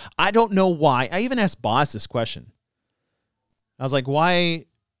individuals. I don't know why. I even asked Boz this question. I was like, why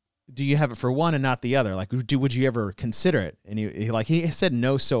do you have it for one and not the other? Like, would you ever consider it? And he said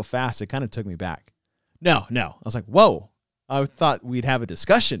no so fast, it kind of took me back. No. I was like, whoa. I thought we'd have a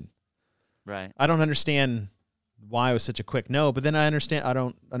discussion. Right. I don't understand why it was such a quick no, but then I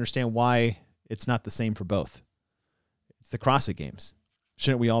don't understand why it's not the same for both. It's the CrossFit Games.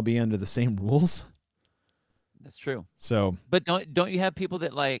 Shouldn't we all be under the same rules? That's true. So, but don't you have people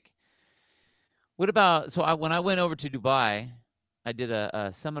that like? What about when I went over to Dubai, I did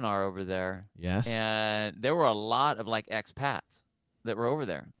a seminar over there. Yes. And there were a lot of like expats that were over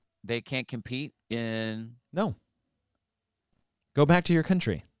there. They can't compete in. No. Go back to your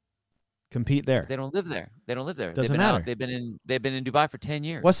country. Compete there. They don't live there. Doesn't matter. They've been in Dubai for 10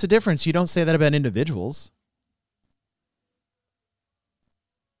 years. What's the difference? You don't say that about individuals.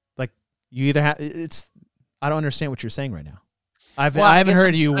 Like you either have I don't understand what you're saying right now. I haven't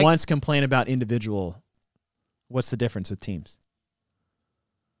heard you once complain about individual. What's the difference with teams?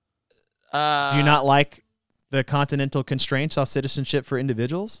 Do you not like the continental constraints of citizenship for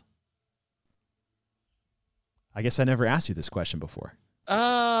individuals? I guess I never asked you this question before.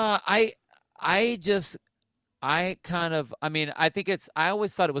 I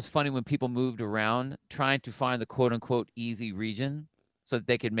always thought it was funny when people moved around trying to find the quote unquote easy region so that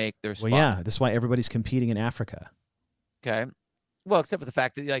they could make their spot. Well, yeah, that's why everybody's competing in Africa. Okay. Well, except for the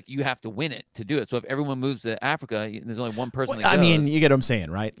fact that like you have to win it to do it. So if everyone moves to Africa, there's only one person that goes. I mean, you get what I'm saying,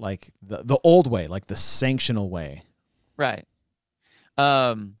 right? Like the old way, like the sanctional way. Right.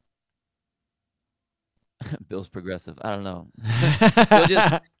 Bill's progressive. I don't know.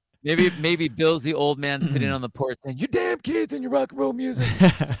 Maybe Bill's the old man sitting on the porch saying, "You damn kids and your rock and roll music."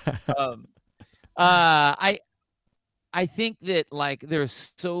 I think that like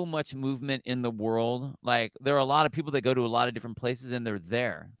there's so much movement in the world. Like there are a lot of people that go to a lot of different places and they're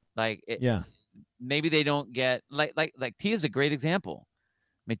there. Like maybe they don't get like Tia's a great example.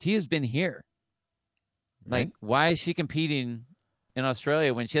 I mean, Tia's been here. Right. Like, why is she competing in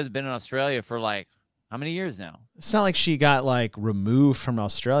Australia when she hasn't been in Australia for like how many years now? It's not like she got like removed from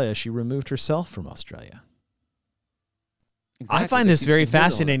Australia. She removed herself from Australia. Exactly. I find this very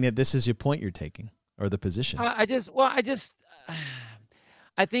fascinating that this is your point you're taking or the position. I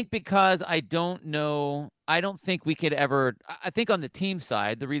think because I don't think we could ever, I think on the team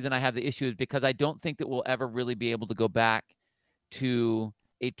side, the reason I have the issue is because I don't think that we'll ever really be able to go back to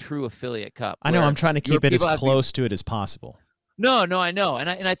a true affiliate cup. I know, I'm trying to keep it as close to it as possible. No, I know. And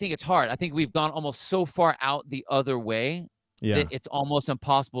I think it's hard. I think we've gone almost so far out the other way that it's almost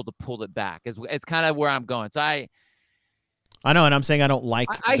impossible to pull it back. It's kind of where I'm going. So I know, and I'm saying I don't like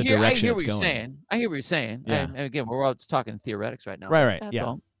the direction it's going. I hear what you're saying. Yeah. And again, we're all just talking theoretics right now. Right. That's Yeah.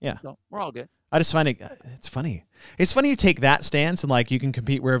 all. Yeah. So we're all good. I just find it's funny. It's funny you take that stance and like you can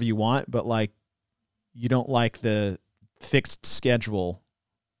compete wherever you want, but like you don't like the fixed schedule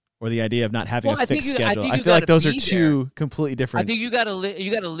or the idea of not having a fixed schedule. I feel like those are two completely different. I think you got to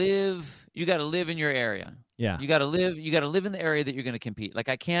live in your area. Yeah. You got to live in the area that you're going to compete. Like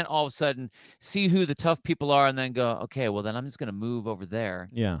I can't all of a sudden see who the tough people are and then go, okay, well then I'm just going to move over there.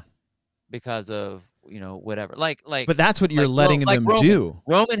 Yeah. Because of, whatever. Like But that's what you're letting them do.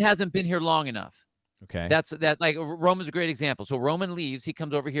 Roman hasn't been here long enough. Okay. Like Roman's a great example. So Roman leaves, he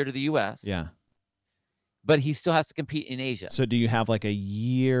comes over here to the US. Yeah. but he still has to compete in Asia. So do you have like a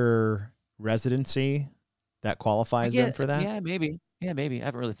year residency that qualifies them for that? Yeah, maybe. Yeah, maybe. I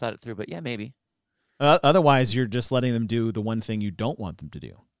haven't really thought it through, but yeah, maybe. Otherwise, you're just letting them do the one thing you don't want them to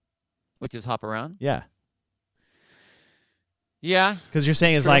do. Which is hop around? Yeah. Yeah. Because you're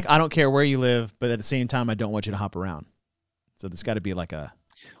saying it's like, I don't care where you live, but at the same time, I don't want you to hop around. So there's got to be like a...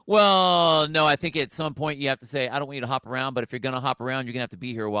 Well, no, I think at some point you have to say, I don't want you to hop around, but if you're going to hop around, you're going to have to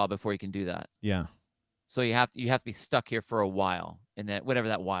be here a while before you can do that. Yeah. So you have to be stuck here for a while, and that whatever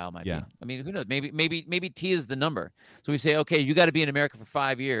that while might be. I mean, who knows? Maybe T is the number. So we say, okay, you got to be in America for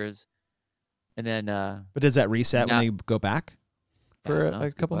 5 years, and then. But does that reset when they go back for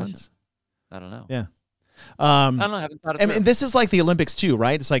a couple months? I don't know. Yeah. I don't know. I haven't thought of it. And this is like the Olympics too,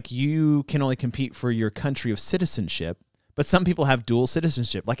 right? It's like you can only compete for your country of citizenship, but some people have dual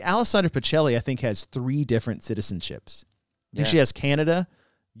citizenship. Like Alessandra Pacelli, I think, has 3 different citizenships. I think she has Canada,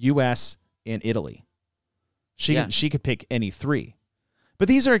 U.S., and Italy. She could pick any 3. But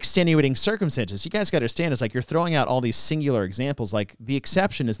these are extenuating circumstances. You guys got to understand, it's like you're throwing out all these singular examples. Like the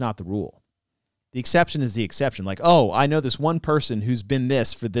exception is not the rule. The exception is the exception. Like, oh, I know this one person who's been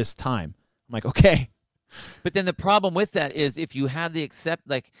this for this time. I'm like, okay. But then the problem with that is if you have the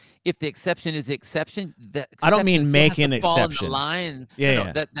if the exception is the exception, that I don't mean make an exception. Line.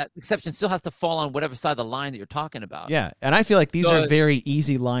 That exception still has to fall on whatever side of the line that you're talking about. Yeah, and I feel like these are very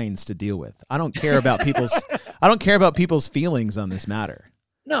easy lines to deal with. I don't care about people's feelings on this matter.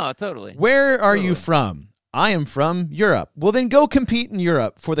 No, totally. Where are you from? I am from Europe. Well, then go compete in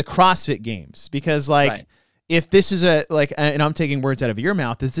Europe for the CrossFit Games because if this is and I'm taking words out of your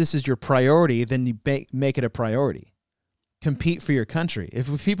mouth, if this is your priority, then you make it a priority. Compete for your country.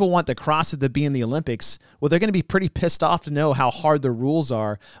 If people want the CrossFit to be in the Olympics, well, they're going to be pretty pissed off to know how hard the rules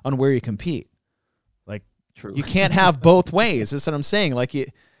are on where you compete. Like, true. You can't have both ways. That's what I'm saying.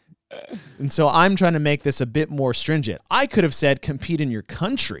 And so I'm trying to make this a bit more stringent. I could have said compete in your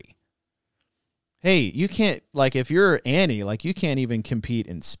country. Hey, you can't, if you're Annie, you can't even compete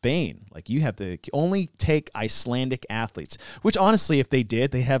in Spain. You have to only take Icelandic athletes, which honestly, if they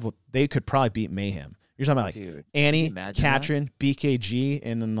did, they could probably beat Mayhem. You're talking about Annie, Katrin, BKG,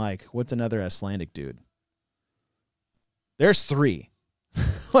 and then what's another Icelandic dude? There's 3.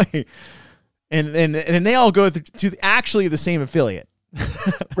 and they all go to actually the same affiliate.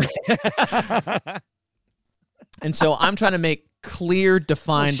 And so I'm trying to make clear,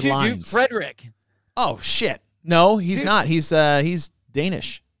 defined lines. Dude, Frederick. Oh shit! No, he's not. He's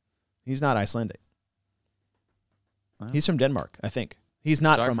Danish. He's not Icelandic. Wow. He's from Denmark, I think. He's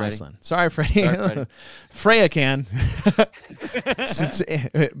not from Freddie. Iceland. Sorry, Freddie. Freya can.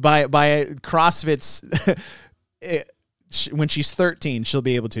 by CrossFit's when she's 13, she'll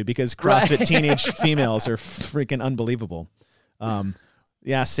be able to because CrossFit teenage females are freaking unbelievable.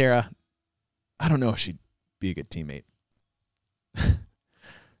 Yeah, Sarah. I don't know if she'd be a good teammate.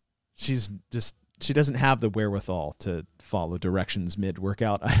 She doesn't have the wherewithal to follow directions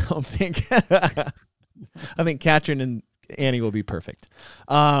mid-workout, I don't think. I think Katrin and Annie will be perfect.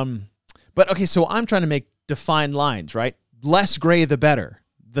 But, okay, so I'm trying to make defined lines, right? Less gray, the better.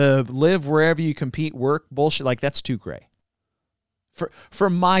 The live wherever you compete, work, bullshit, that's too gray. For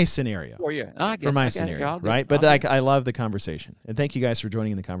my scenario. For my scenario, right? But I love the conversation. And thank you guys for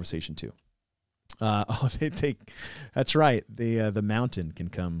joining in the conversation, too. That's right. The mountain can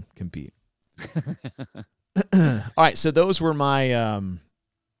come compete. All right, so those were my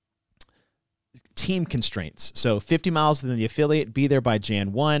team constraints. So 50 miles within the affiliate, be there by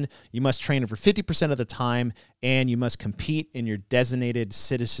Jan 1. You must train for 50% of the time, and you must compete in your designated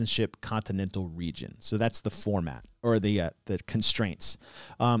citizenship continental region. So that's the format or the constraints.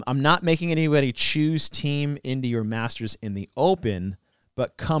 I'm not making anybody choose Team Indy or Masters in the Open,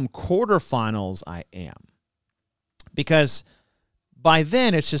 but come quarterfinals, I am. Because by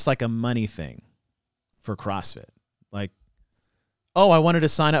then, it's just like a money thing for CrossFit. I wanted to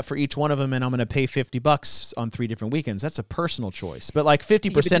sign up for each one of them, and I'm going to pay $50 on 3 different weekends. That's a personal choice. But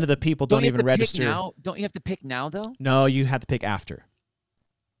 50% of the people don't even register. Don't you have to pick now, though? No, you have to pick after.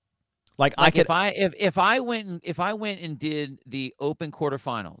 If I went and did the Open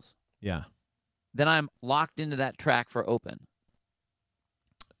quarterfinals, yeah, then I'm locked into that track for Open.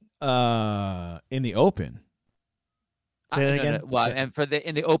 In the Open. Say that again. No. Well, and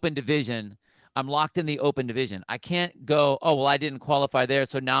in the Open division, I'm locked in the Open division. I can't go, I didn't qualify there,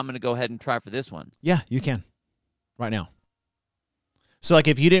 so now I'm going to go ahead and try for this one. Yeah, you can. Right now. So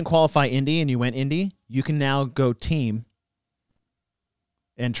if you didn't qualify Indy and you went Indy, you can now go team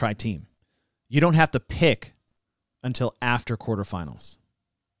and try team. You don't have to pick until after quarterfinals.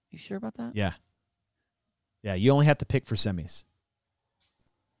 You sure about that? Yeah. Yeah, you only have to pick for semis.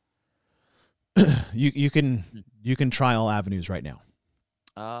 You can try all avenues right now.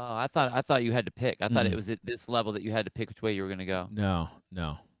 Oh, I thought you had to pick. I thought it Mm. was at this level that you had to pick which way you were going to go. No,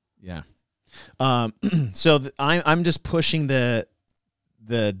 yeah. So I'm just pushing the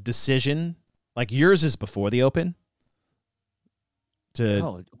decision. Like yours is before the Open.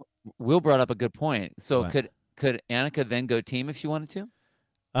 Oh, Will brought up a good point. So What? could Annika then go team if she wanted to?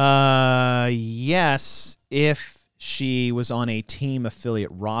 Yes, if she was on a team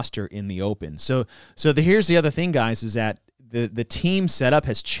affiliate roster in the Open. So here's the other thing, guys, is that the team setup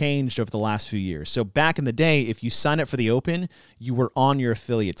has changed over the last few years. So back in the day, if you sign up for the Open, you were on your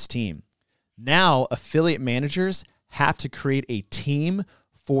affiliate's team. Now, affiliate managers have to create a team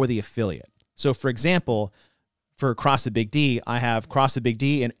for the affiliate. So, for example, for CrossFit Big D, I have CrossFit Big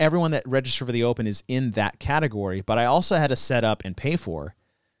D, and everyone that registered for the Open is in that category. But I also had to set up and pay for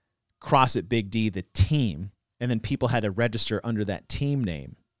CrossFit Big D, the team, and then people had to register under that team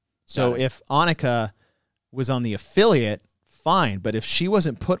name. So if Annika was on the affiliate, fine. But if she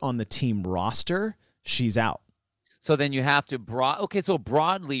wasn't put on the team roster, she's out. So then you have to so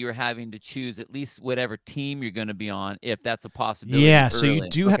broadly you're having to choose at least whatever team you're going to be on if that's a possibility. Yeah, so early. you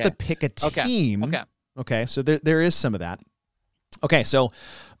do have to pick a team. Okay, so there is some of that. Okay, so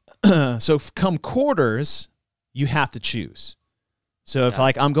come quarters, you have to choose. So if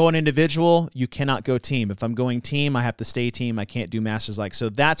I'm going individual, you cannot go team. If I'm going team, I have to stay team. I can't do masters like. So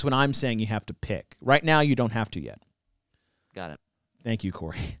that's when I'm saying you have to pick. Right now, you don't have to yet. Got it. Thank you,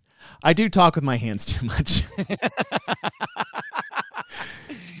 Corey. I do talk with my hands too much.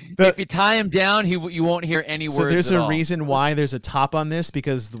 If you tie him down, you won't hear any words. So there's at a all. reason why there's a top on this,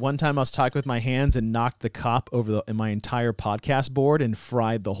 because the one time I was talking with my hands and knocked the cup over my entire podcast board and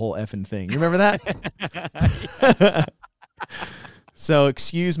fried the whole effing thing. You remember that? So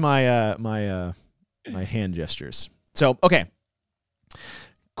excuse my my hand gestures. So okay,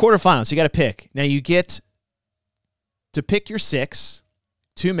 quarterfinals. You got to pick. Now you get to pick your 6.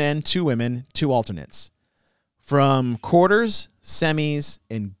 2 men, 2 women, 2 alternates. From quarters, semis,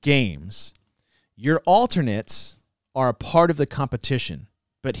 and games, your alternates are a part of the competition.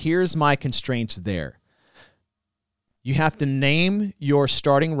 But here's my constraints there. You have to name your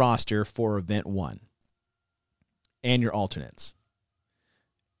starting roster for event 1 and your alternates.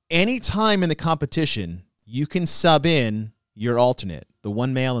 Anytime in the competition, you can sub in your alternate, the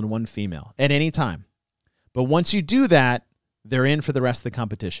 1 male and 1 female, at any time. But once you do that, they're in for the rest of the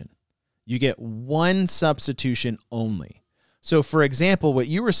competition. You get 1 substitution only. So, for example, what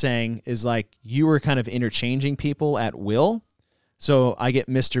you were saying is like you were kind of interchanging people at will. So I get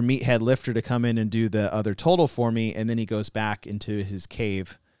Mr. Meathead Lifter to come in and do the other total for me, and then he goes back into his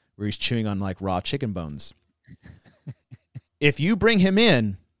cave where he's chewing on like raw chicken bones. If you bring him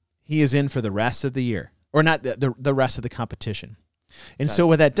in, he is in for the rest of the year, or not the rest of the competition. And so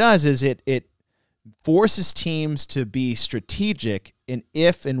what that does is it forces teams to be strategic in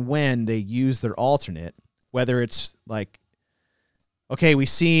if and when they use their alternate, whether it's like, okay, we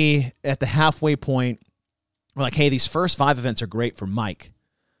see at the halfway point, we're like, hey, these first 5 events are great for Mike,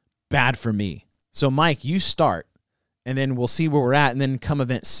 bad for me. So Mike, you start, and then we'll see where we're at. And then come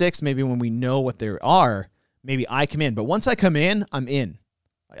event 6, maybe when we know what there are, maybe I come in. But once I come in, I'm in.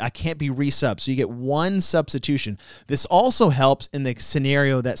 I can't be resub. So you get 1 substitution. This also helps in the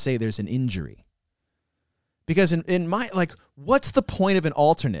scenario that, say, there's an injury. Because in my, like, what's the point of an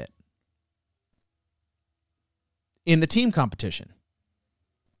alternate in the team competition?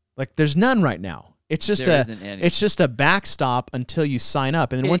 Like, there's none right now. It's just a backstop until you sign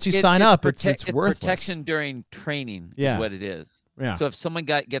up, and then once you sign up, it's worthless. Protection during training is what it is. Yeah. So if someone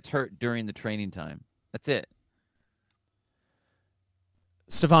gets hurt during the training time, that's it.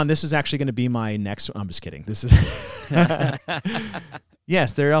 Stefan, this is actually going to be my next one. I'm just kidding. This is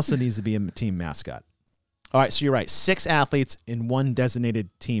yes. There also needs to be a team mascot. All right, so you're right. 6 athletes in 1 designated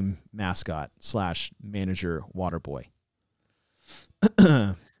team mascot / manager water boy.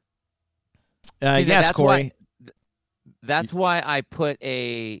 Yes, Corey. That's why I put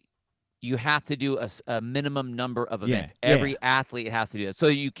you have to do a minimum number of events. Every athlete has to do it. So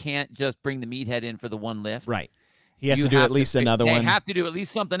you can't just bring the meathead in for the 1 lift. Right. He has to do at least another one. They have to do at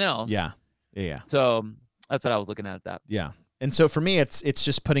least something else. Yeah. So that's what I was looking at that. Yeah. And so for me, it's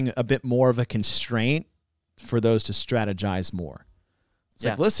just putting a bit more of a constraint for those to strategize more. It's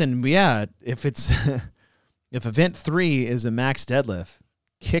like, listen, if it's if event 3 is a max deadlift,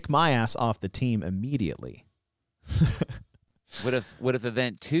 kick my ass off the team immediately. What if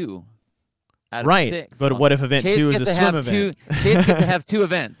event 2? Right. 6? But what if event 2 is a swim event? Kids get to have 2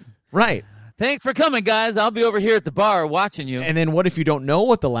 events. Right. Thanks for coming, guys. I'll be over here at the bar watching you. And then what if you don't know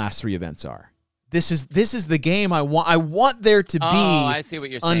what the last 3 events are? this is the game I want. I want there to be I see what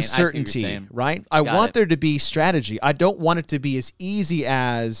you're saying. uncertainty, right? I Got want it. there to be strategy. I don't want it to be as easy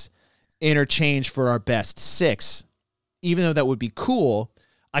as interchange for our best 6, even though that would be cool.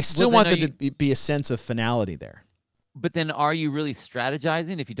 I still want there to be a sense of finality there. But then are you really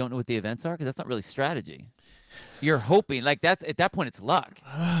strategizing if you don't know what the events are? Because that's not really strategy. You're hoping. Like, that's at that point, it's luck.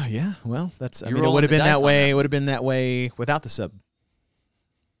 Yeah, well, that's. I You're mean, it would rolling have the been dice that on way. that. It would have been that way without the sub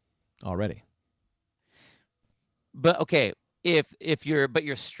already. But okay, if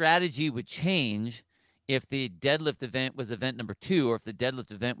your strategy would change if the deadlift event was event number 2, or if the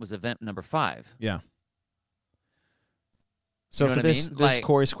deadlift event was event number 5. Yeah. So You know for what I this, mean? this Like-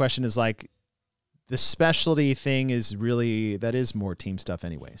 Corey's question is like, the specialty thing is really, that is more team stuff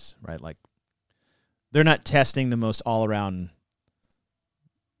anyways, right? Like, they're not testing the most all around,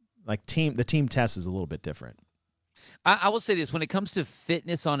 like the team test is a little bit different. I will say this: when it comes to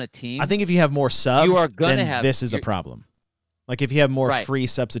fitness on a team, I think if you have more subs, You are gonna then have- this is a you're- problem. Like, if you have more Right. free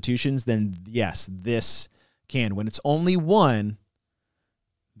substitutions, then yes, this can. When it's only one,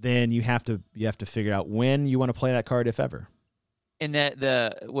 then you have to figure out when you want to play that card, if ever. and that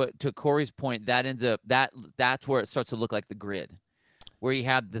to Corey's point, that ends up that's where it starts to look like the grid, where you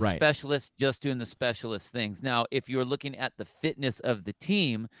have the Right. specialist just doing the specialist things. Now, if you're looking at the fitness of the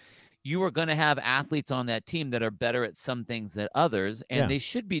team, you are going to have athletes on that team that are better at some things than others, and Yeah. they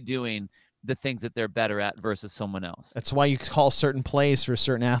should be doing the things that they're better at versus someone else. That's why you call certain plays for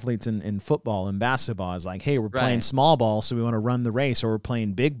certain athletes in football and basketball. It's like, hey, we're playing Right. small ball, so we want to run the race, or we're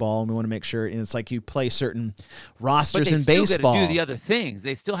playing big ball, and we want to make sure. And it's like you play certain But rosters they in still baseball. got to do the other things.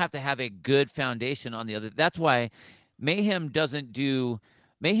 They still have to have a good foundation on the other. That's why Mayhem doesn't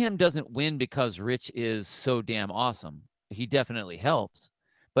win because Rich is so damn awesome. He definitely helps,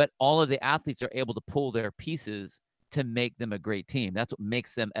 but all of the athletes are able to pull their pieces to make them a great team. That's what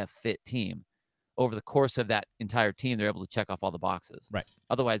makes them a fit team. Over the course of that entire team, they're able to check off all the boxes. Right.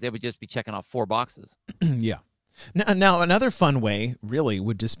 Otherwise, they would just be checking off 4 boxes. Yeah. Now, another fun way really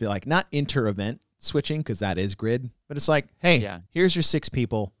would just be like, not inter-event switching, because that is grid, but it's like, hey, Yeah. here's your 6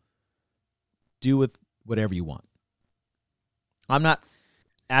 people. Do with whatever you want. I'm not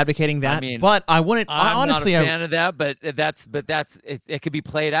advocating that, mean, but I wouldn't. I'm Honestly, not a fan of that, but it could be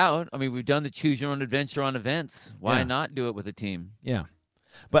played out. I mean, we've done the choose your own adventure on events. Why Yeah. not do it with a team? Yeah.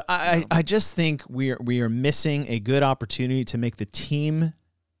 But I just think we are missing a good opportunity to make the team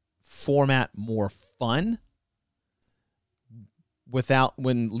format more fun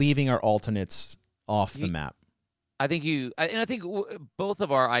when leaving our alternates off the map. I think both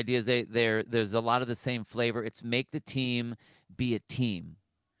of our ideas, there's a lot of the same flavor. It's make the team be a team.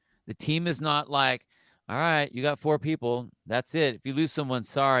 The team is not like, all right, you got 4 people, that's it. If you lose someone,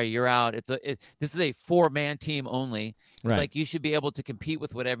 sorry, you're out. This is a 4-man team only. It's Right. like you should be able to compete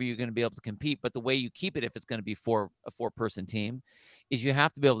with whatever you're going to be able to compete. But the way you keep it, if it's going to be a 4-person team, is you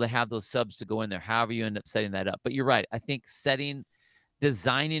have to be able to have those subs to go in there, however you end up setting that up. But you're right. I think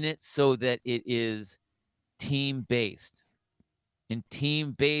designing it so that it is team-based. And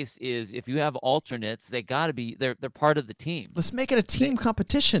team-based is, if you have alternates, they're part of the team. Let's make it a team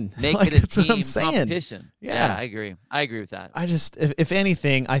competition. Make Like, it a that's what I'm team saying. competition. Yeah. Yeah, I agree. I agree with that. I just, if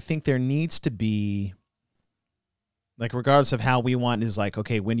anything, I think there needs to be, like, regardless of how we want, is like,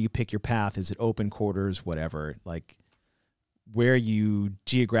 okay, when do you pick your path? Is it open quarters, whatever? Like, where you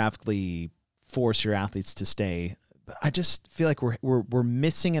geographically force your athletes to stay. But I just feel like we're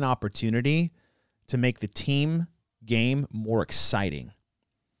missing an opportunity to make the team game more exciting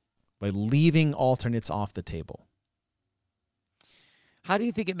by leaving alternates off the table. How do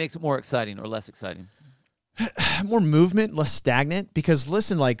you think it makes it more exciting or less exciting? More movement, less stagnant. Because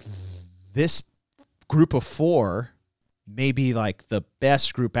listen, like, this group of 4 may be like the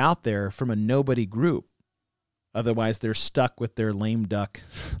best group out there from a nobody group. Otherwise, they're stuck with their lame duck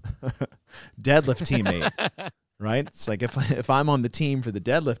deadlift teammate, right? It's like, if I'm on the team for the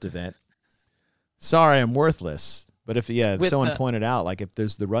deadlift event, sorry, I'm worthless. But if someone pointed out, like, if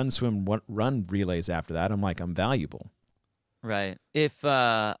there's the run, swim, run relays after that, I'm like, I'm valuable. Right. If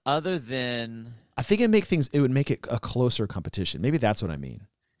other than, I think it would make it a closer competition. Maybe that's what I mean.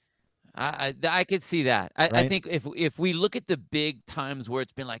 I could see that. I Right? think if we look at the big times where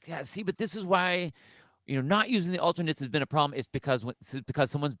it's been like, yeah, see, but this is why, not using the alternates has been a problem. It's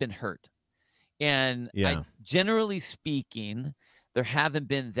because someone's been hurt. And Yeah. generally speaking, there haven't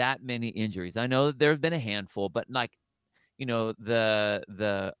been that many injuries. I know there have been a handful, but like,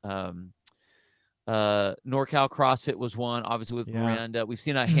 the NorCal CrossFit was one, obviously with Yeah. Miranda. We've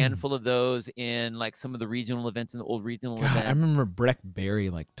seen a handful of those in like some of the regional events, in the old regional God, events. I remember Breck Berry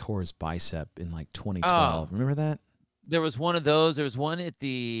like tore his bicep in like 2012. Oh. Remember that? there was one of those. There was one at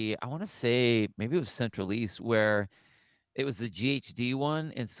I want to say maybe it was Central East where it was the GHD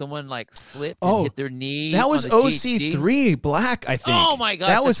one, and someone like slipped and Oh, hit their knee that on was the GHD. OC3 Black, I think. Oh my gosh,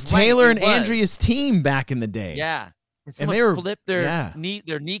 that was that's right, Taylor it and was. Andrea's team back in the day. Yeah, and And someone they were flipped their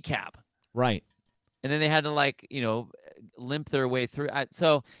kneecap, right. and then they had to limp their way through.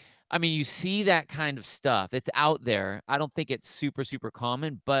 So, I mean, you see that kind of stuff. It's out there. I don't think it's super, super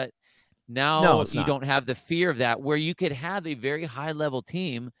common, but No, now it's you not. don't have the fear of that, where you could have a very high level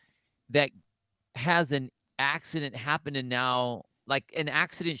team that has an accident happen, and now like an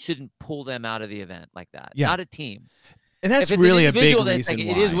accident shouldn't pull them out of the event like that. Yeah. Not a team. And that's If it's really an a big individual, that's reason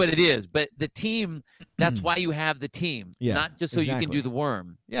like, why. it is what it is. But the team, that's why you have the team, Yeah, not just so you can exactly. do the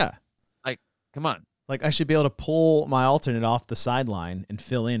worm. Yeah. Like, come on. Like, I should be able to pull my alternate off the sideline and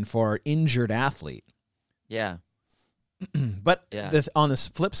fill in for an injured athlete. Yeah. But Yeah. on the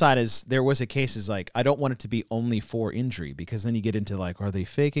flip side is there was a case is like, I don't want it to be only for injury, because then you get into like, are they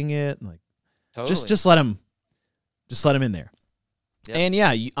faking it? Like, Totally. just let them in there. Yep. And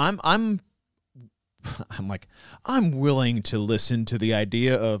yeah, I'm like, I'm willing to listen to the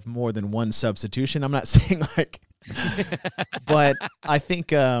idea of more than one substitution. I'm not saying like, but I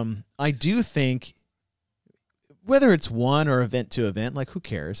think, I do think whether it's one or event to event, like who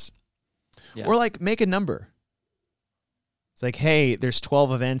cares? Yeah. Or like make a number. It's like, hey, there's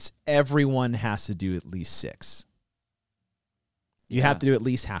 12 events. Everyone has to do at least 6. You have to do at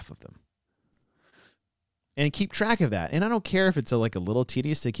least half of them. And keep track of that. And I don't care if it's like a little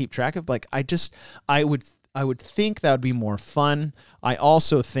tedious to keep track of. Like, I would think that would be more fun. I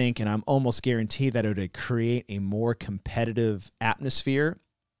also think, and I'm almost guaranteed, that it would create a more competitive atmosphere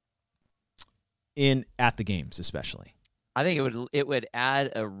at the games, especially. I think it would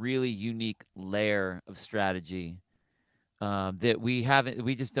add a really unique layer of strategy that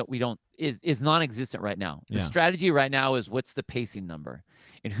is non-existent right now. The strategy right now is what's the pacing number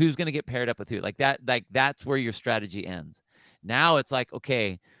and who's going to get paired up with who. Like that's where your strategy ends. Now it's like,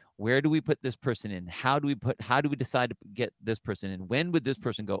 okay, where do we put this person in? How do we decide to get this person in? When would this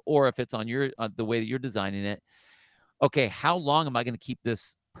person go? Or if it's on the way that you're designing it, okay, how long am I going to keep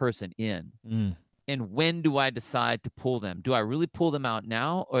this person in? And when do I decide to pull them? Do I really pull them out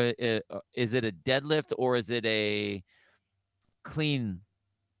now? Or is it a deadlift, or is it a clean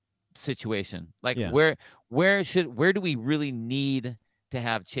situation? Like where do we really need to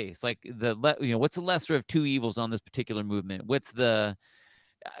have chase? Like what's the lesser of two evils on this particular movement? With that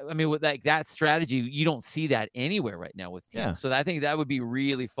strategy, you don't see that anywhere right now with teams. So I think that would be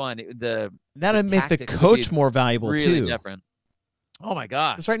really fun. That'd make the coach more valuable really too. Different. Oh my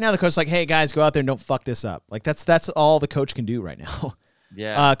gosh. Because right now the coach's like, hey guys, go out there and don't fuck this up. Like that's all the coach can do right now.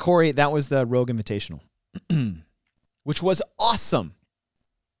 Yeah. Corey, that was the Rogue Invitational, which was awesome.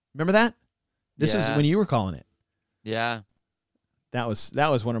 Remember that? This was when you were calling it. Yeah. That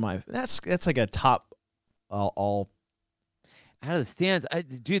was one of my. That's like a top all out of the stands.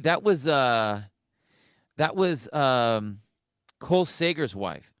 Dude, that was Cole Sager's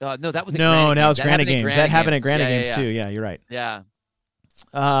wife. No, that was that was Granite Games. That happened at Granite Games too. Yeah, you're right. Yeah.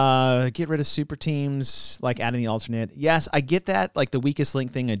 Get rid of super teams, like adding the alternate. Yes, I get that. Like the weakest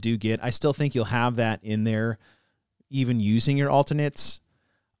link thing, I do get. I still think you'll have that in there, even using your alternates.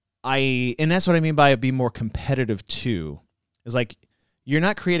 And that's what I mean by it being more competitive too. Is like you're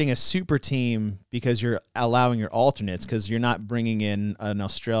not creating a super team because you're allowing your alternates, because you're not bringing in an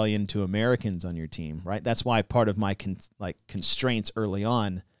Australian to Americans on your team, right? That's why part of my constraints early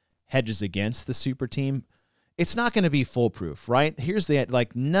on hedges against the super team. It's not going to be foolproof, right? Here's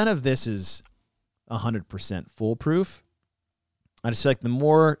none of this is 100% foolproof. I just feel like the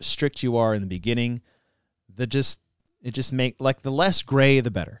more strict you are in the beginning, it just make like the less gray,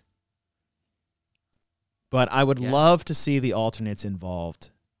 the better. But I would love to see the alternates involved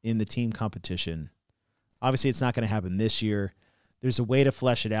in the team competition. Obviously, it's not going to happen this year. There's a way to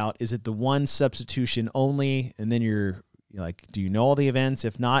flesh it out. Is it the one substitution only? And then you're like, do you know all the events?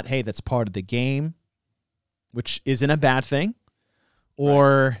 If not, hey, that's part of the game, which isn't a bad thing.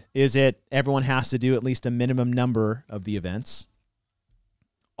 Or is it everyone has to do at least a minimum number of the events?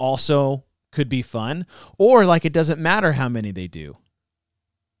 Also could be fun. Or like it doesn't matter how many they do.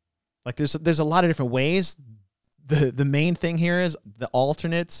 Like there's a lot of different ways. The main thing here is the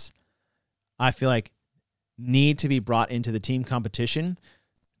alternates, I feel like, need to be brought into the team competition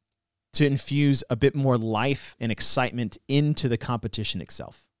to infuse a bit more life and excitement into the competition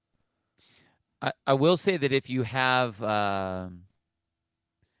itself. I will say that if you have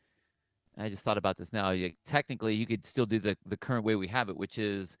I just thought about this now. Technically, you could still do the current way we have it, which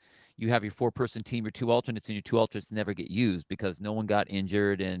is you have your 4-person team, your 2 alternates, and your 2 alternates never get used because no one got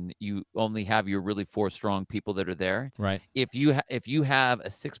injured, and you only have your really 4 strong people that are there. Right. If you have a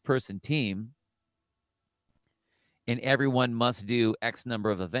 6-person team and everyone must do X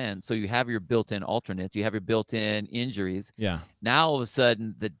number of events, so you have your built-in alternates, you have your built-in injuries. Yeah. Now all of a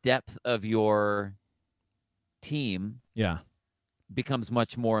sudden, the depth of your team Yeah. becomes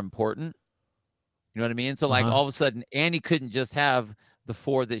much more important. You know what I mean? So like all of a sudden, Annie couldn't just have the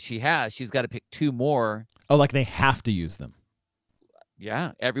 4 that she has. She's got to pick 2 more. Oh, like they have to use them.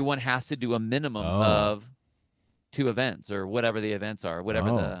 Yeah, everyone has to do a minimum of 2 events or whatever the events are, whatever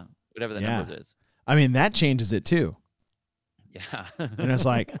the numbers is. I mean, that changes it too. Yeah. And it's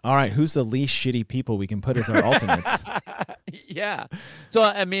like, all right, who's the least shitty people we can put as our alternates? Yeah. So,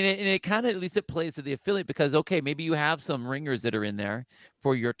 I mean, it kind of, at least it plays to the affiliate because, okay, maybe you have some ringers that are in there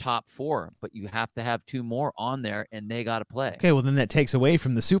for your top 4, but you have to have 2 more on there and they got to play. Okay, well, then that takes away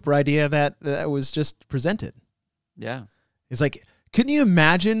from the super idea that was just presented. Yeah. It's like, couldn't you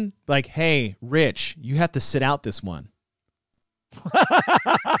imagine, like, hey, Rich, you have to sit out this one?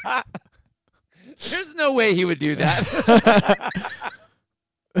 There's no way he would do that.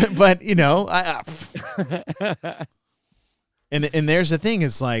 But, you know, and there's the thing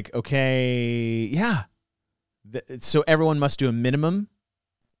is like, okay, yeah. So everyone must do a minimum?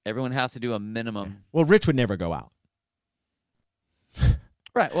 Everyone has to do a minimum. Well, Rich would never go out.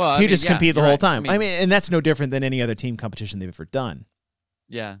 Right. Well, he just compete the whole time. I mean, and that's no different than any other team competition they've ever done.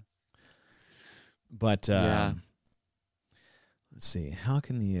 Yeah. But let's see. How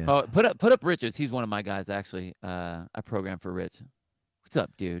can the put up Richards? He's one of my guys actually. I program for Rich. What's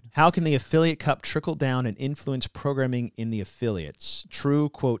up, dude? How can the affiliate cup trickle down and influence programming in the affiliates? True,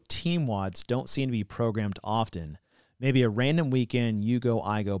 quote, team WODs don't seem to be programmed often. Maybe a random weekend, you go,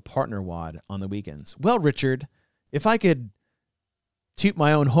 I go, partner WOD on the weekends. Well, Richard, if I could toot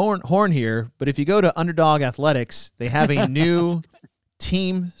my own horn here, but if you go to Underdog Athletics, they have a new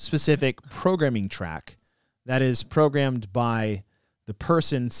team-specific programming track that is programmed by the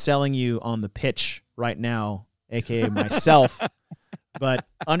person selling you on the pitch right now, a.k.a. myself. But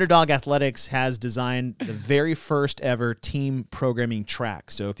Underdog Athletics has designed the very first ever team programming track.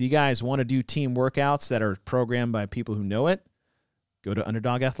 So if you guys want to do team workouts that are programmed by people who know it, go to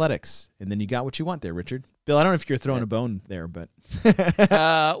Underdog Athletics. And then you got what you want there, Richard. Bill, I don't know if you're throwing a bone there, but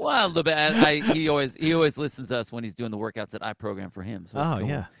well, a little bit. He always listens to us when he's doing the workouts that I program for him. So cool.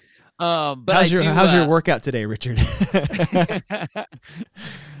 Yeah. But how's your workout today, Richard?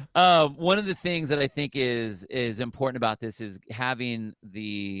 One of the things that I think is important about this is having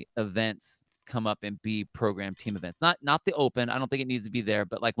the events come up and be programmed team events. Not the open. I don't think it needs to be there,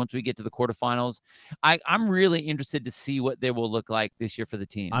 but like once we get to the quarterfinals, I'm really interested to see what they will look like this year for the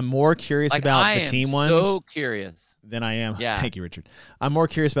teams. I'm more curious about the team ones. So curious than I am. Yeah. Thank you, Richard. I'm more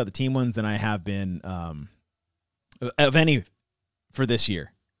curious about the team ones than I have been of any for this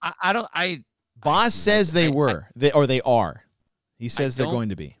year. Boz says they are. He says they're going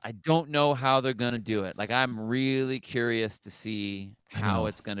to be. I don't know how they're going to do it. Like, I'm really curious to see how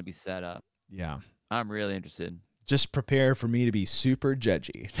it's going to be set up. Yeah. I'm really interested. Just prepare for me to be super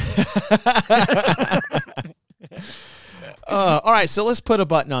judgy. All right, so let's put a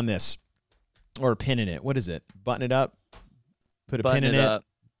button on this. Or a pin in it. What is it? Button it up? Put a pin in it?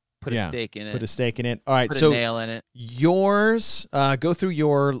 Put a stake in it. Put a stake in it. All right, put a nail in it. Yours, go through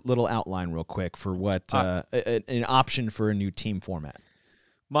your little outline real quick for what an option for a new team format.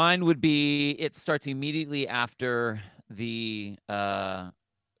 Mine would be it starts immediately after the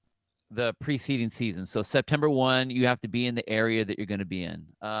preceding season. So September 1, you have to be in the area that you're going to be in.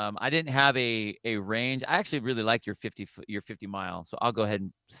 I didn't have a range. I actually really like your 50 mile. So I'll go ahead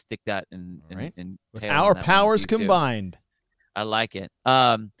and stick that in. Right. In with our powers combined. I like it.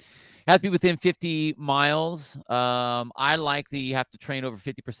 Have to be within 50 miles. I like that you have to train over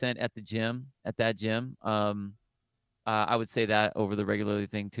 50% at that gym. I would say that over the regularly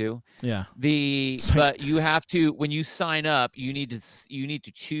thing too. Yeah. But you have to, when you sign up, you need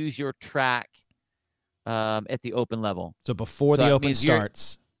to choose your track at the open level. So before the open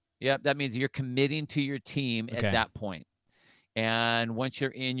starts. Yep. That means you're committing to your team at that point. And once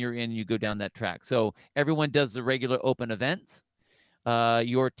you're in, you go down that track. So everyone does the regular open events.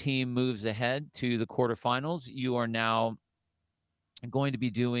 Your team moves ahead to the quarterfinals. You are now going to be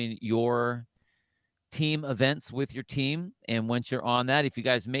doing your team events with your team. And once you're on that, if you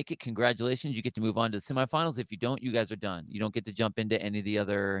guys make it, congratulations. You get to move on to the semifinals. If you don't, you guys are done. You don't get to jump into any of the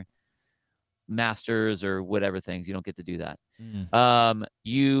other masters or whatever things. You don't get to do that.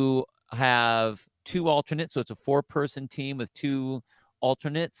 You have 2 alternates. So it's a 4-person team with 2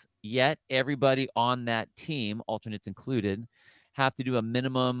 alternates yet. Everybody on that team, alternates included, have to do a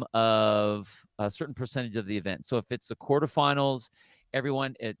minimum of a certain percentage of the event. So if it's the quarterfinals,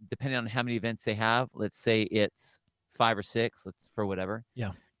 everyone, depending on how many events they have, let's say it's 5 or 6, for whatever.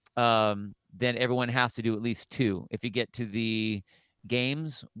 Yeah. Then everyone has to do at least 2. If you get to the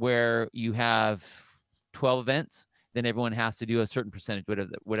games where you have 12 events, then everyone has to do a certain percentage,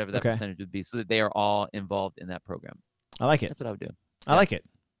 whatever that percentage would be, so that they are all involved in that program. I like it. That's what I would do. I like it.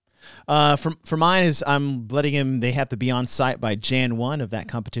 For mine is I'm letting him, they have to be on site by Jan 1 of that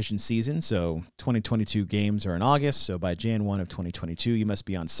competition season. So 2022 games are in August. So by Jan 1 of 2022, you must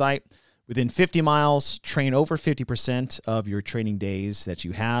be on site within 50 miles, train over 50% of your training days that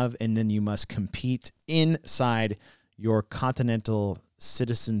you have. And then you must compete inside your continental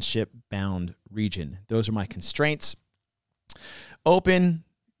citizenship bound region. Those are my constraints. Open.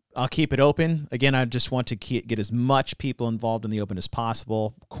 I'll keep it open. Again, I just want to get as much people involved in the open as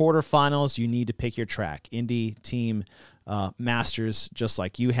possible. Quarterfinals, you need to pick your track. Indy, team, masters, just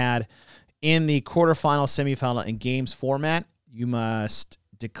like you had. In the quarterfinal, semifinal, and games format, you must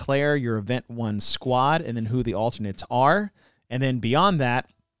declare your Event 1 squad and then who the alternates are. And then beyond that,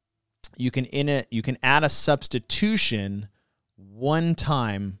 you can add a substitution one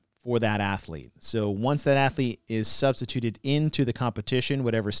time for that athlete. So once that athlete is substituted into the competition,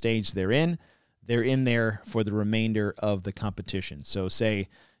 whatever stage they're in there for the remainder of the competition. So say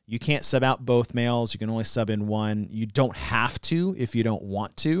you can't sub out both males, you can only sub in one. You don't have to if you don't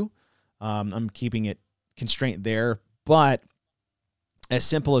want to. I'm keeping it constraint there, but as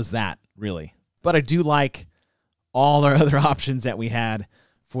simple as that, really. But I do like all our other options that we had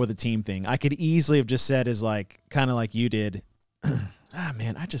for the team thing. I could easily have just said as like, kind of like you did,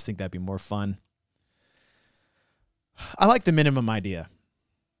 man, I just think that'd be more fun. I like the minimum idea.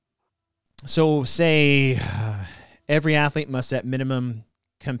 So say every athlete must at minimum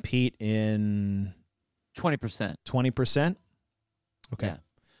compete in 20%. 20%? Okay. Yeah.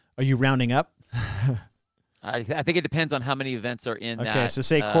 Are you rounding up? I think it depends on how many events are in that. Okay, so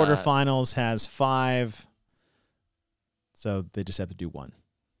say quarterfinals has 5, so they just have to do 1.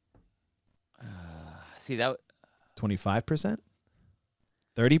 See that 25%?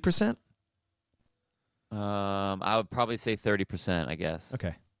 30%? I would probably say 30%, I guess.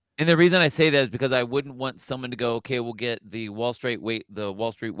 Okay. And the reason I say that is because I wouldn't want someone to go, okay, we'll get the Wall Street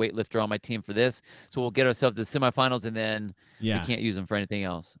weightlifter on my team for this, so we'll get ourselves to the semifinals, and then we can't use them for anything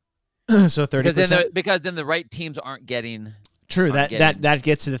else. So 30%. Because then the right teams aren't getting. True. That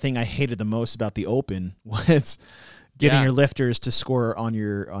gets to the thing I hated the most about the Open was getting your lifters to score on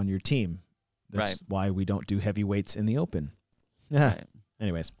your team. That's why we don't do heavyweights in the Open. Yeah. Right.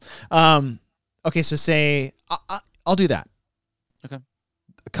 Anyways, okay. So say I'll do that. Okay.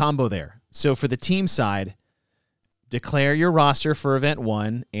 A combo there. So for the team side, declare your roster for Event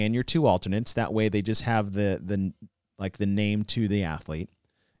 1 and your 2 alternates. That way they just have the name to the athlete.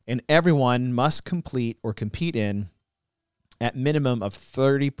 And everyone must complete or compete in at minimum of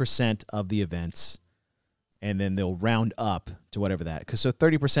 30% of the events. And then they'll round up to whatever that. Because so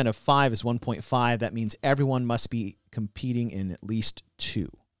 30% of 5 is 1.5. That means everyone must be competing in at least 2.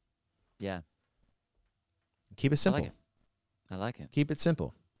 Yeah. Keep it simple. I like it. Keep it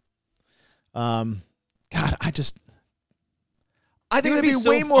simple. God, I think it'd be so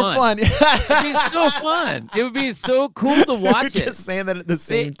way more fun. It'd be so fun. It would be so cool to watch it. Just saying that at the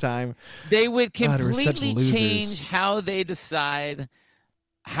same time. They would completely change how they decide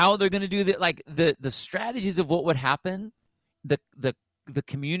how they're going to do that. Like the strategies of what would happen, the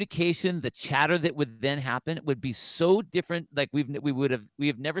communication, the chatter that would then happen would be so different. Like we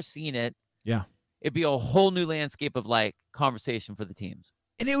have never seen it. Yeah. It'd be a whole new landscape of like conversation for the teams.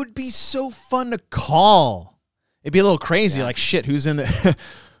 And it would be so fun to call. It'd be a little crazy, like shit. Who's in the?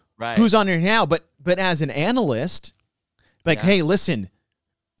 Right. Who's on here now? But as an analyst, like, hey, listen,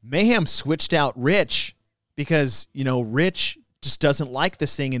 Mayhem switched out Rich because Rich just doesn't like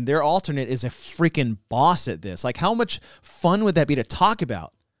this thing, and their alternate is a freaking boss at this. Like, how much fun would that be to talk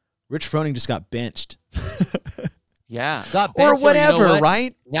about? Rich Froning just got benched. Yeah, or whatever,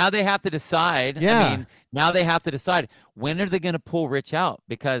 right? Now they have to decide. Yeah. I mean, now they have to decide when are they going to pull Rich out,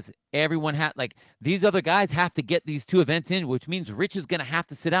 because everyone these other guys have to get these 2 events in, which means Rich is going to have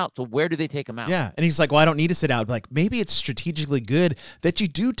to sit out. So where do they take him out? Yeah, and he's like, well, I don't need to sit out. Like, maybe it's strategically good that you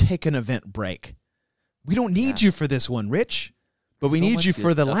do take an event break. We don't need you for this one, Rich, but we need you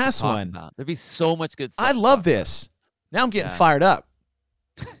for the last one. There'd be so much good stuff. I love this. Now I'm getting fired up.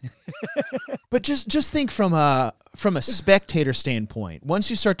 But just think from a spectator standpoint. Once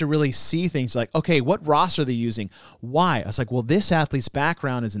you start to really see things like, okay, what roster are they using? Why? I was like, well, this athlete's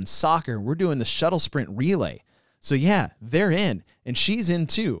background is in soccer. We're doing the shuttle sprint relay. So yeah, they're in, and she's in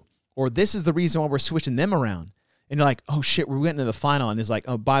too. Or this is the reason why we're switching them around. And you're like, oh shit, we're getting to the final. And it's like,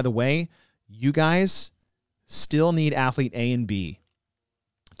 oh, by the way, you guys still need athlete A and B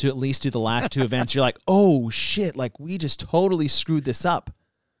to at least do the last two events. You're like, oh shit, like we just totally screwed this up.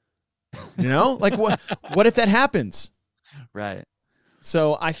 You know? Like what if that happens? Right.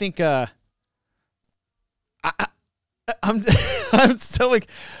 So I think I'm still like,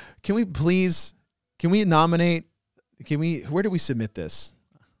 can we nominate, where do we submit this?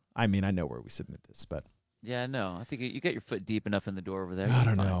 I mean, I know where we submit this, but Yeah, no. I think you get your foot deep enough in the door over there. I you're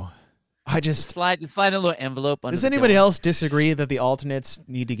don't fine. know. I just Slide a little envelope under Does the anybody dome. else disagree that the alternates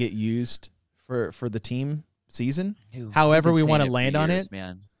need to get used for the team season? Dude, However we've we been want to saying it for land on years, it.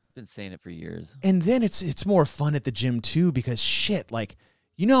 man. Been saying it for years. And then it's more fun at the gym too, because shit, like,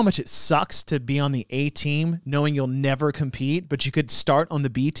 you know how much it sucks to be on the A team knowing you'll never compete, but you could start on the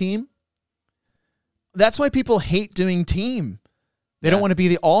B team? That's why people hate doing team. They don't want to be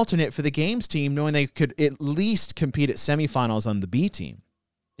the alternate for the games team, knowing they could at least compete at semifinals on the B team.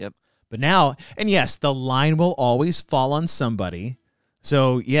 Yep. But now, and yes, the line will always fall on somebody.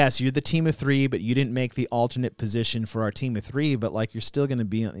 So yes, you're the team of three, but you didn't make the alternate position for our team of three, but like you're still going to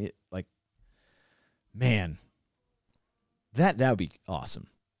be like, man, that would be awesome.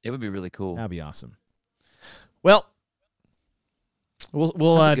 It would be really cool. That'd be awesome. Well,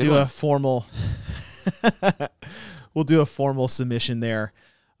 we'll do a formal we'll do a formal submission there.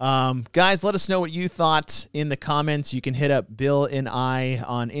 Guys, let us know what you thought in the comments. You can hit up Bill and I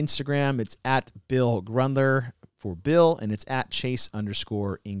on Instagram. It's at Bill Grundler for Bill, and it's at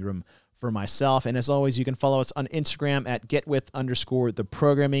Chase_Ingram for myself. And as always, you can follow us on Instagram at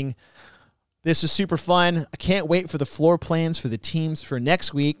getwith_theprogramming. This is super fun. I can't wait for the floor plans for the teams for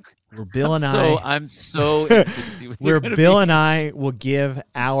next week. Where Bill and I'm so interested to see what they're where gonna Bill be. and I will give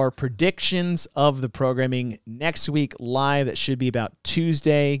our predictions of the programming next week live. That should be about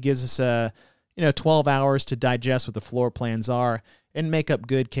Tuesday. Gives us 12 hours to digest what the floor plans are and make up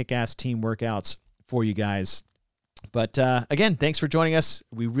good kick-ass team workouts for you guys. But again, thanks for joining us.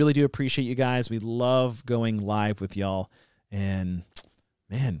 We really do appreciate you guys. We love going live with y'all. And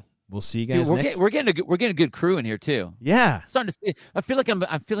man, we'll see you guys Dude, next. we're getting a good crew in here too. Yeah. Starting to see. I feel like I'm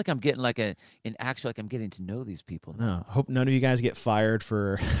getting like I'm getting to know these people. No, I hope none of you guys get fired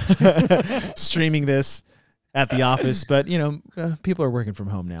for streaming this at the office. But, people are working from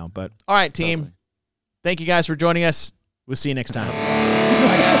home now. But all right, team. Totally. Thank you guys for joining us. We'll see you next time.